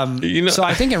 So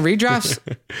I think in redrafts,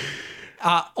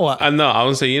 what? No, I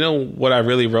would say, what I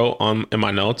really wrote in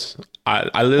my notes?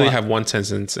 I literally have one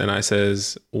sentence, and I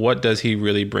says, what does he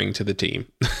really bring to the team?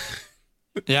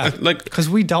 Yeah. Like, because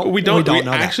we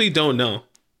actually don't know.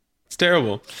 It's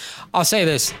terrible. I'll say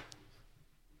this.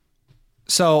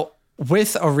 So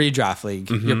with a redraft league,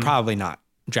 mm-hmm. you're probably not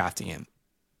drafting him.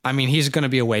 I mean, he's going to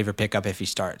be a waiver pickup if he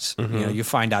starts. Mm-hmm. You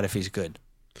find out if he's good.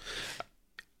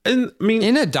 And I mean,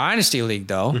 in a dynasty league,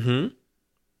 though, mm-hmm.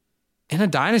 in a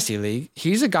dynasty league,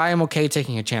 he's a guy I'm okay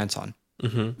taking a chance on.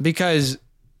 Mm-hmm. Because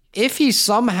if he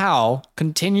somehow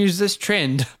continues this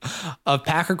trend of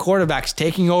Packer quarterbacks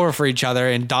taking over for each other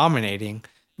and dominating,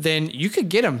 then you could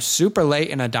get him super late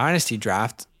in a dynasty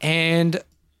draft and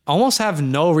almost have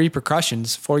no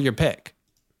repercussions for your pick.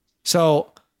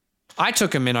 So I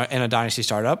took him in a dynasty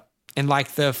startup in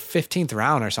like the 15th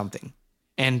round or something.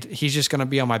 And he's just going to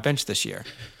be on my bench this year.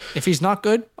 If he's not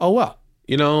good, oh well.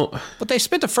 But they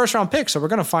spent a first round pick, so we're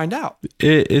gonna find out.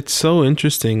 It's so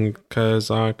interesting because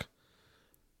like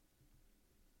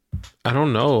I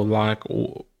don't know, like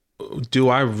do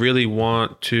I really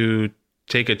want to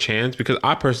take a chance? Because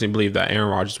I personally believe that Aaron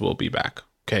Rodgers will be back.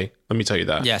 Okay, let me tell you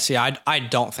that. Yeah, see, I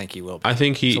don't think he will be. I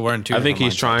think I think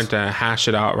he's mindsets. trying to hash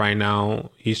it out right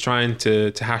now. He's trying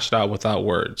to hash it out without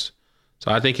words.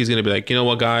 So I think he's gonna be like, you know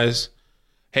what, guys?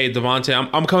 Hey, Devontae,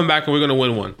 I'm coming back and we're gonna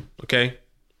win one. Okay,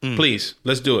 please,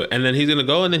 let's do it. And then he's gonna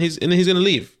go and then he's gonna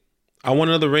leave. I want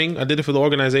another ring. I did it for the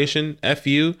organization. F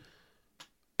you.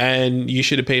 And you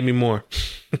should have paid me more,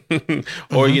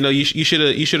 or you should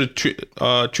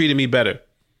have treated me better.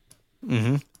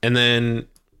 Mm-hmm. And then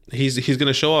he's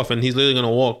gonna show off, and he's literally gonna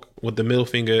walk with the middle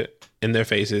finger in their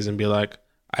faces and be like,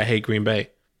 "I hate Green Bay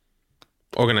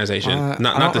organization, not the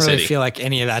I don't really city." feel like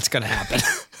any of that's gonna happen.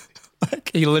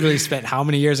 Like, he literally spent how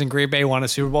many years in Green Bay, won a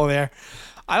Super Bowl there.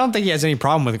 I don't think he has any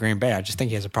problem with Green Bay. I just think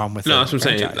he has a problem with No, the that's what I'm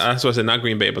saying. franchise. That's what I said. Not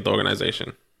Green Bay, but the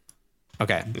organization.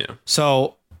 Okay. Yeah.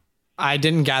 So I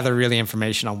didn't gather really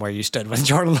information on where you stood with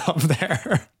Jordan Love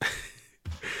there.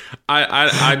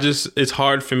 I just, it's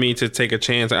hard for me to take a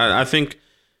chance. I think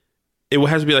it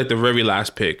has to be like the very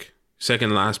last pick,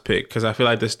 second last pick, because I feel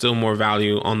like there's still more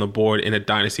value on the board in a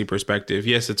dynasty perspective.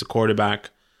 Yes, it's a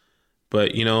quarterback,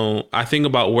 but I think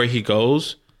about where he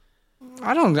goes.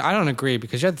 I don't agree,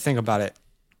 because you have to think about it.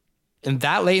 In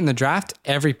that late in the draft,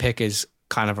 every pick is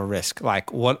kind of a risk.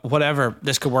 Like whatever,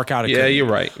 this could work out. Yeah, you're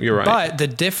right. You're right. But the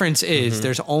difference is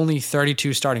there's only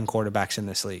 32 starting quarterbacks in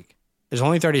this league. There's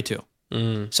only 32.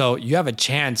 So you have a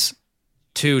chance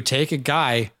to take a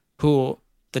guy who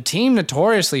the team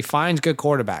notoriously finds good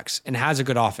quarterbacks and has a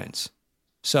good offense.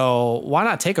 So why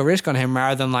not take a risk on him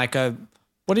rather than what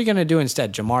are you going to do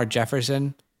instead? Jamar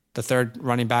Jefferson, the third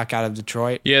running back out of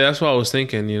Detroit? Yeah, that's what I was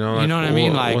thinking. You know what I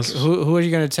mean? Who are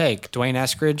you going to take? Dwayne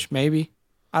Eskridge, maybe?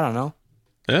 I don't know.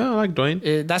 Yeah, I like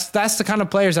Dwayne. That's the kind of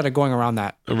players that are going around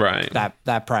that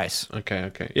that price.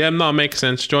 Okay. Yeah, no, it makes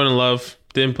sense. Jordan Love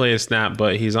didn't play a snap,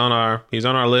 but he's on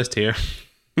our list here.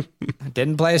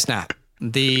 Didn't play a snap.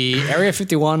 The Area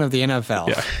 51 of the NFL.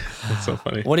 Yeah, that's so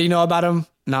funny. What do you know about him?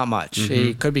 Not much.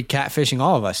 He could be catfishing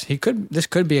all of us. This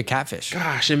could be a catfish.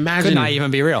 Gosh, imagine. Could not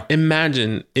even be real.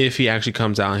 Imagine if he actually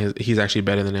comes out and he's actually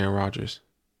better than Aaron Rodgers.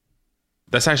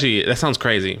 That sounds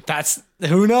crazy.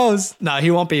 Who knows? No,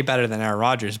 he won't be better than Aaron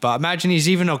Rodgers, but imagine he's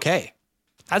even okay.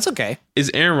 That's okay.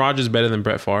 Is Aaron Rodgers better than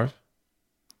Brett Favre?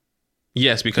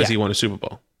 Yes, because he won a Super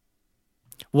Bowl.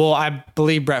 Well, I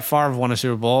believe Brett Favre won a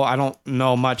Super Bowl. I don't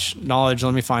know much knowledge.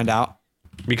 Let me find out.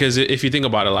 Because if you think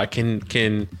about it, like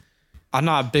can I'm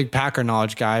not a big Packer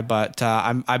knowledge guy, but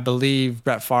I believe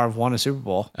Brett Favre won a Super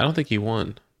Bowl. I don't think he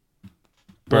won.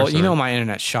 Well, Personally. my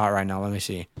internet's shot right now. Let me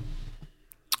see.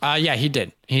 Yeah, he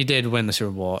did. He did win the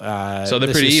Super Bowl. So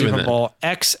they're pretty even Super then. Bowl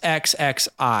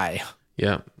XXXI.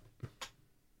 Yeah.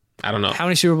 I don't know. How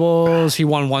many Super Bowls? He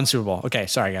won one Super Bowl. Okay,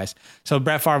 sorry, guys. So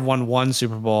Brett Favre won one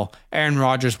Super Bowl. Aaron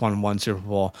Rodgers won one Super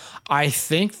Bowl. I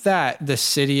think that the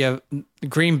city of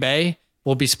Green Bay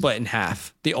will be split in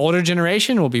half. The older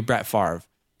generation will be Brett Favre.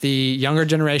 The younger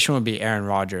generation will be Aaron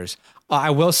Rodgers. I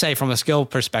will say, from a skill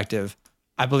perspective,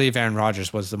 I believe Aaron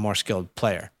Rodgers was the more skilled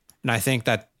player. And I think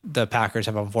that the Packers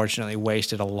have unfortunately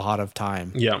wasted a lot of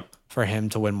time for him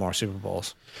to win more Super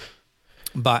Bowls.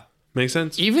 But makes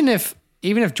sense. Even if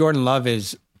Jordan Love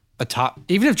is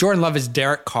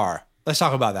Derek Carr, let's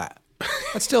talk about that.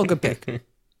 That's still a good pick.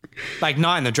 Like,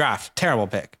 not in the draft, terrible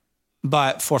pick,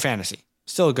 but for fantasy,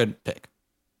 still a good pick.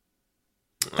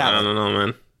 I don't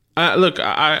know, man. Look,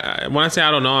 I when I say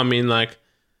I don't know, I mean like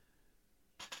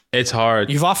it's hard.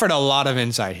 You've offered a lot of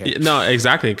insight here. No,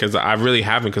 exactly, because I really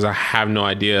haven't, because I have no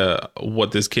idea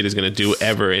what this kid is going to do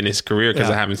ever in his career, because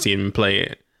I haven't seen him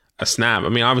play a snap. I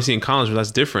mean, obviously in college, but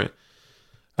that's different.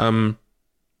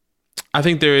 I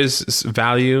think there is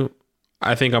value.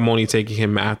 I think I'm only taking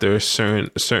him after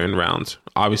certain rounds.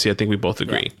 Obviously, I think we both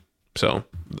agree. So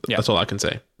that's all I can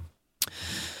say.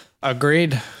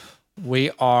 Agreed.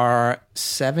 We are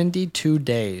 72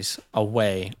 days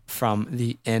away from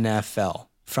the NFL,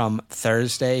 from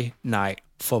Thursday night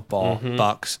football,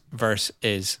 Bucks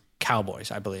versus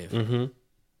Cowboys, I believe.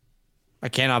 I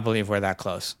cannot believe we're that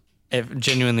close. It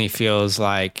genuinely feels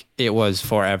like it was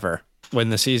forever. When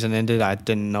the season ended, I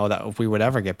didn't know that we would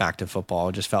ever get back to football.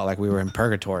 It just felt like we were in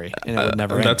purgatory and it would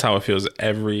never end. That's how it feels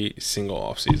every single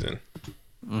offseason.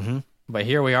 But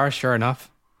here we are, sure enough.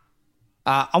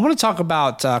 I want to talk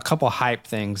about a couple hype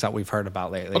things that we've heard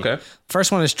about lately. Okay.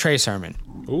 First one is Trey Sermon.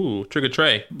 Ooh, Trigger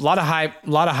Trey. A lot of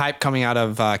hype coming out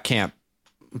of camp.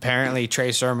 Apparently,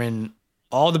 Trey Sermon,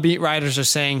 all the beat writers are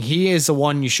saying he is the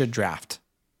one you should draft,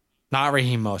 not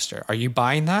Raheem Mostert. Are you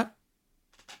buying that?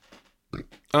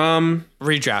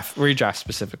 Redraft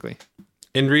specifically.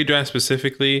 In redraft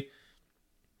specifically,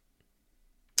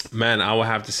 man, I will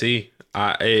have to see.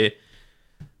 I'm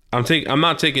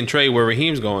not taking Trey where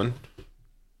Raheem's going.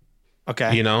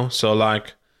 Okay. You know, so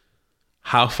like,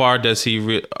 how far does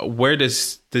he? Where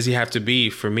does he have to be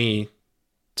for me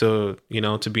to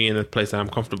to be in a place that I'm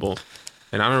comfortable?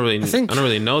 And I don't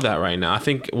really know that right now. I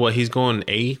think he's going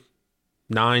 8,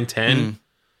 9, 10.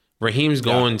 Raheem's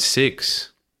going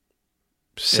 6,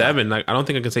 7. Like, I don't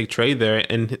think I can take Trey there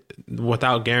and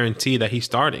without guarantee that he's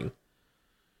starting.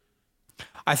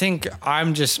 I think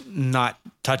I'm just not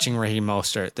touching Raheem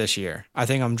Mostert this year. I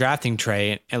think I'm drafting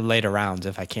Trey in later rounds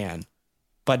if I can.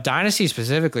 But Dynasty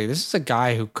specifically, this is a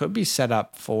guy who could be set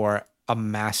up for a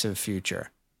massive future.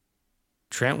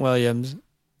 Trent Williams,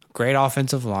 great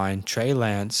offensive line, Trey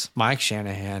Lance, Mike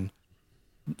Shanahan.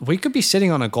 We could be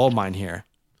sitting on a gold mine here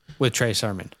with Trey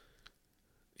Sermon.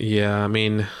 Yeah, I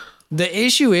mean, the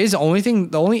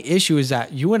only issue is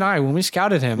that you and I, when we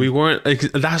scouted him, we weren't.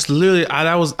 That's literally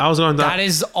I was going. That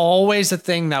is always the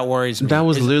thing that worries me. That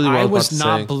was literally what I was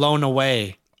not blown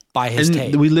away by his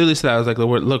tape. We literally said, I was like,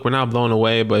 look, we're not blown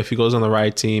away, but if he goes on the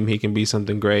right team, he can be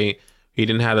something great. He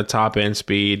didn't have the top end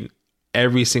speed.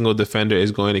 Every single defender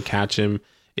is going to catch him.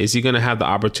 Is he going to have the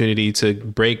opportunity to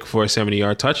break for a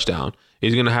 70-yard touchdown?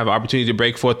 Is he going to have an opportunity to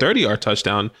break for a 30-yard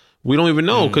touchdown? We don't even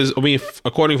know because, I mean,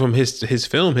 according from his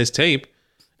film, his tape,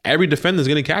 every defender is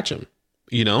going to catch him,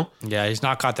 you know? Yeah, he's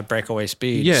not got the breakaway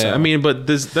speed. Yeah, so. I mean, but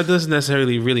that doesn't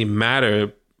necessarily really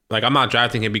matter. Like, I'm not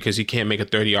drafting him because he can't make a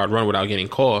 30-yard run without getting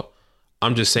caught.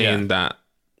 I'm just saying that,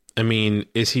 I mean,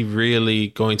 is he really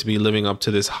going to be living up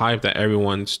to this hype that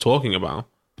everyone's talking about?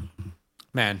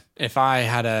 Man, if I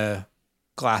had a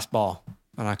glass ball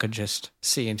and I could just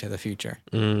see into the future,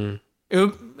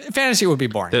 fantasy would be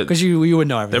boring because you would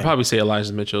know everything. They'll probably say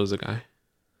Elijah Mitchell is the guy.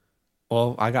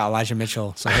 Well, I got Elijah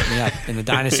Mitchell, so hit me up in the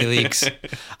dynasty leagues.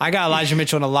 I got Elijah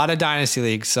Mitchell in a lot of dynasty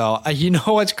leagues. So you know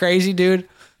what's crazy, dude?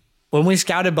 When we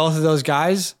scouted both of those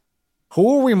guys,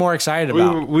 who were we more excited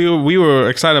about? We were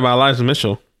excited about Elijah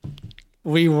Mitchell.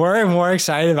 We were more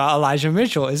excited about Elijah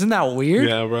Mitchell. Isn't that weird?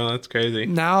 Yeah, bro, that's crazy.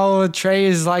 Now Trey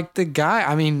is like the guy.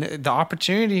 I mean, the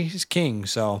opportunity is king.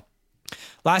 So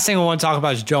last thing I want to talk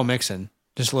about is Joe Mixon.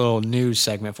 Just a little news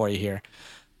segment for you here.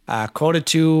 Quoted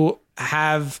to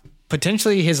have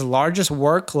potentially his largest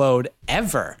workload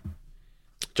ever.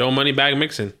 Joe Moneybag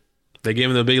Mixon. They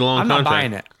gave him the big long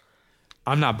contract.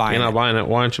 I'm not buying it. You're not buying it.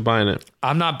 Why aren't you buying it?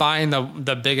 I'm not buying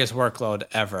the biggest workload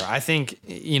ever. I think,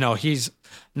 he's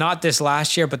not this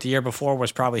last year, but the year before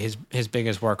was probably his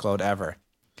biggest workload ever.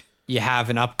 You have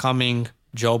an upcoming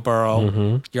Joe Burrow.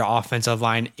 Mm-hmm. Your offensive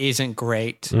line isn't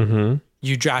great. Mm-hmm.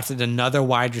 You drafted another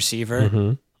wide receiver.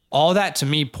 Mm-hmm. All that to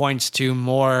me points to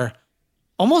more,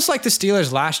 almost like the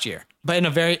Steelers last year, but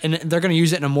and they're going to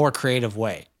use it in a more creative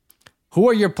way. Who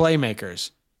are your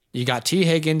playmakers? You got T.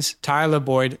 Higgins, Tyler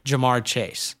Boyd, Jamar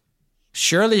Chase.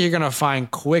 Surely you're going to find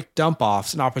quick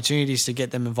dump-offs and opportunities to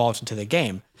get them involved into the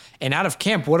game. And out of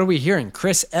camp, what are we hearing?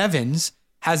 Chris Evans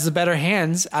has the better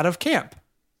hands out of camp.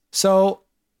 So,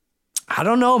 I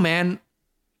don't know, man.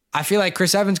 I feel like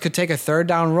Chris Evans could take a third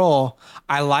down role.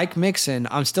 I like Mixon.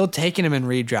 I'm still taking him in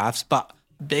redrafts, but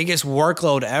biggest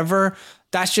workload ever?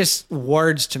 That's just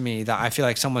words to me that I feel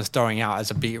like someone's throwing out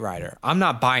as a beat writer. I'm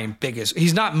not buying biggest.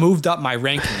 He's not moved up my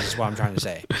rankings is what I'm trying to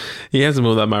say. He hasn't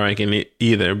moved up my ranking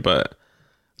either, but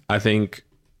I think,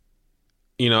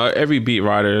 every beat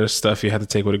writer stuff you have to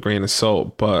take with a grain of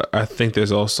salt, but I think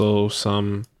there's also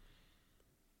some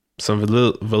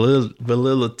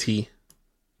validity.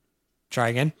 Try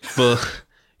again?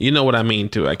 You know what I mean,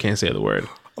 too. I can't say the word.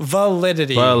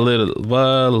 Validity.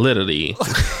 Validity.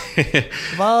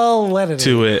 Validity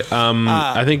to it.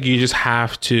 I think you just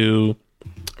have to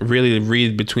really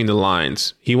read between the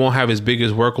lines. He won't have his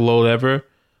biggest workload ever,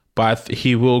 but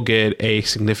he will get a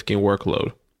significant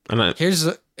workload. Here's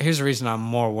the reason I'm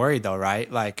more worried, though,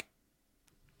 right? Like,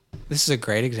 this is a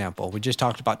great example. We just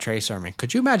talked about Trey Sermon.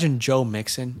 Could you imagine Joe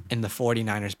Mixon in the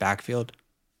 49ers backfield?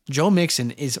 Joe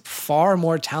Mixon is far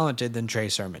more talented than Trey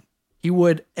Sermon. He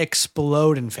would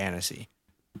explode in fantasy.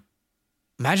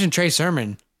 Imagine Trey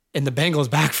Sermon in the Bengals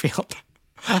backfield.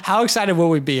 How excited would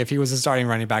we be if he was a starting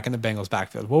running back in the Bengals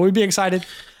backfield? Will we be excited?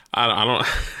 I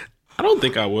don't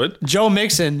think I would. Joe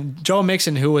Mixon,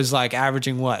 who was like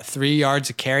averaging 3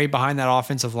 yards a carry behind that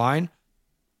offensive line?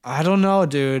 I don't know,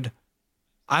 dude.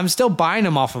 I'm still buying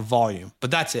him off of volume,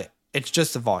 but that's it. It's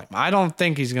just the volume. I don't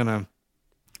think he's going to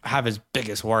have his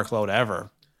biggest workload ever.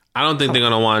 I don't think they're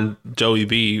going to want Joey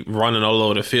B running all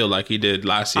over the field like he did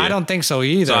last year. I don't think so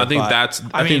either. So I think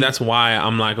that's why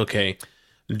I'm like, okay,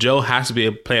 Joe has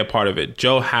to play a part of it.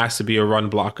 Joe has to be a run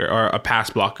blocker or a pass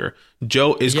blocker.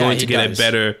 Joe is going to get a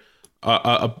better,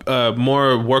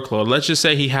 more workload. Let's just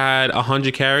say he had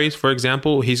 100 carries, for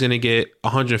example. He's going to get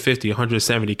 150,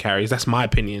 170 carries. That's my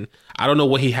opinion. I don't know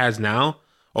what he has now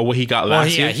or what he got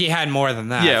last year. He had more than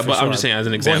that. Yeah, but sure. I'm just saying as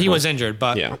an example. Well, he was injured,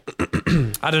 but yeah.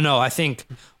 I don't know. I think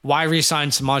why re-sign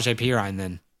Samaje Perine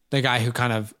then? The guy who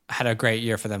kind of had a great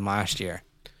year for them last year.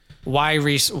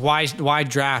 Why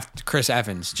draft Chris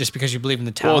Evans just because you believe in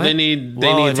the talent? Well, they need if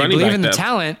running you believe back in the depth.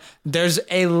 talent, there's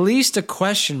at least a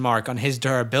question mark on his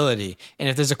durability. And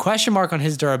if there's a question mark on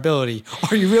his durability,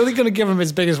 are you really going to give him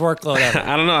his biggest workload ever?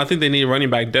 I don't know. I think they need running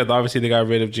back depth. Obviously, they got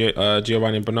rid of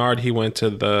Giovanni Bernard. He went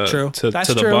to the to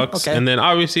the Bucks, okay. and then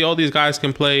obviously all these guys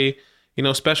can play,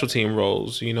 special team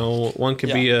roles. One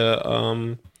could be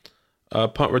a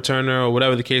punt returner or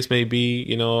whatever the case may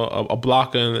be. A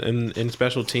blocker in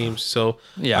special teams. So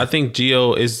I think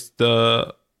Gio is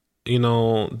the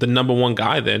number one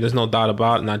guy there. There's no doubt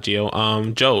about it. Not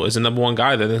Gio. Joe is the number one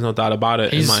guy there. There's no doubt about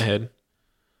it in my head.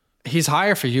 He's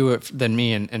higher for you than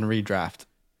me in redraft.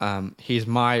 He's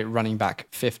my running back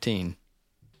 15.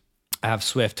 I have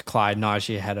Swift, Clyde,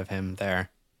 Najee ahead of him there.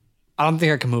 I don't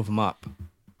think I can move him up.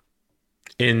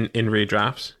 In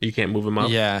redrafts, you can't move him up.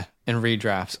 Yeah, in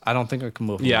redrafts, I don't think I can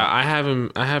move him up. Yeah, I have him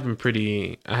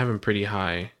pretty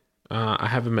high. I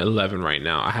have him at 11 right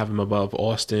now. I have him above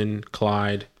Austin,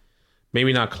 Clyde.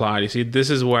 Maybe not Clyde. You see, this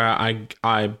is where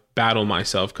I battle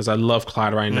myself because I love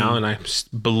Clyde right now, and I'm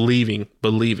believing.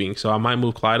 So I might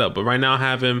move Clyde up, but right now I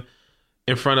have him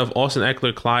in front of Austin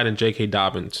Eckler, Clyde, and J.K.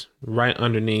 Dobbins, right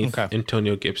underneath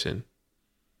Antonio Gibson.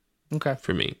 Okay,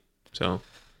 for me. So,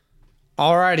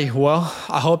 alrighty. Well,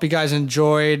 I hope you guys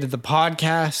enjoyed the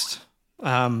podcast.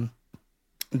 I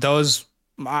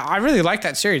really like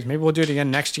that series. Maybe we'll do it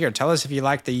again next year. Tell us if you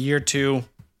like the year 2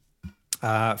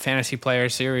 fantasy player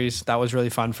series. That was really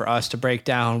fun for us to break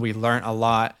down. We learned a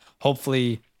lot.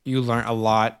 Hopefully you learned a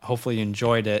lot. Hopefully you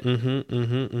enjoyed it.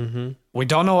 We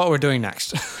don't know what we're doing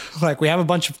next. We have a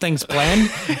bunch of things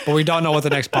planned, but we don't know what the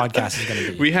next podcast is going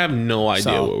to be. We have no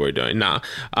idea what we're doing.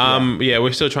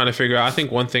 We're still trying to figure out. I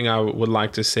think one thing I would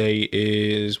like to say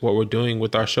is what we're doing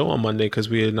with our show on Monday, because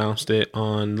we announced it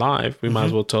on live. We might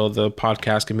as well tell the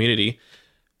podcast community.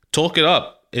 Talk It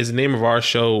Up is the name of our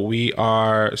show. We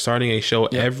are starting a show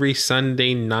every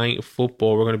Sunday night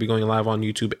football. We're going to be going live on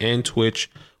YouTube and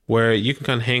Twitch, where you can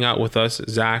kind of hang out with us,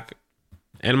 Zach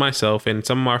and myself and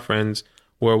some of our friends,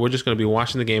 where we're just going to be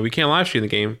watching the game. We can't live stream the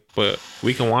game, but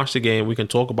we can watch the game. We can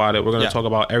talk about it. We're going to talk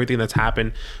about everything that's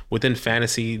happened within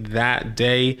fantasy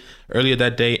earlier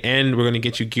that day, and we're going to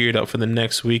get you geared up for the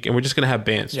next week. And we're just going to have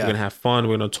bands. We're going to have fun.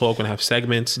 We're going to talk. We're going to have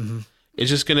segments. It's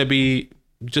just going to be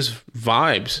just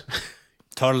vibes.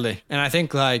 Totally. And I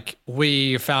think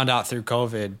we found out through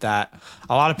COVID that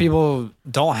a lot of people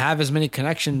don't have as many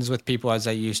connections with people as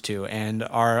they used to and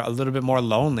are a little bit more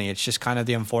lonely. It's just kind of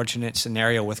the unfortunate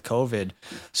scenario with COVID.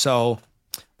 So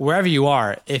wherever you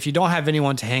are, if you don't have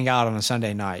anyone to hang out on a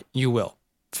Sunday night, you will.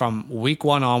 From week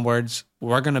 1 onwards,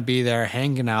 we're going to be there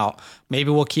hanging out. Maybe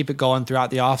we'll keep it going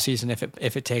throughout the off season if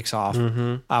it takes off.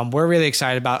 We're really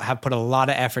excited about have put a lot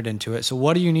of effort into it. So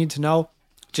what do you need to know?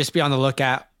 Just be on the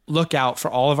lookout for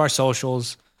all of our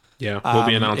socials. Yeah, we'll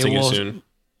be announcing it soon.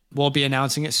 We'll be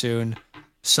announcing it soon.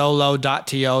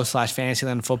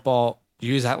 solo.to/fantasylandfootball.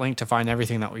 Use that link to find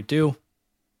everything that we do.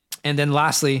 And then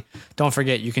lastly, don't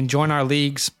forget, you can join our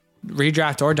leagues,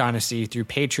 redraft or dynasty, through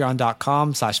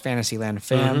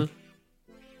patreon.com/fantasylandfam.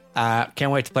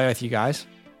 Can't wait to play with you guys.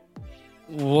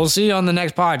 We'll see you on the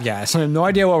next podcast. I have no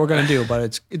idea what we're going to do,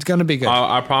 but it's going to be good.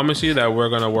 I promise you that we're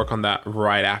going to work on that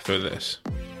right after this.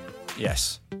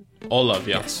 Yes. All love,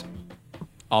 yeah. Yes.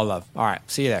 All love. All right.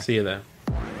 See you there. See you there.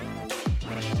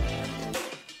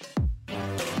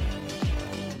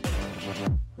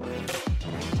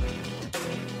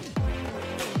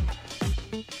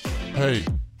 Hey,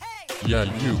 yeah,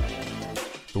 you,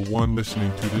 the one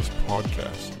listening to this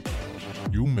podcast,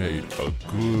 you made a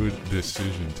good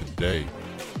decision today.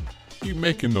 Keep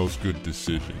making those good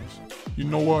decisions. You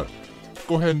know what?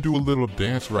 Go ahead and do a little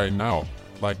dance right now,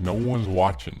 like no one's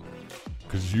watching.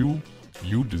 Because you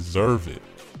deserve it.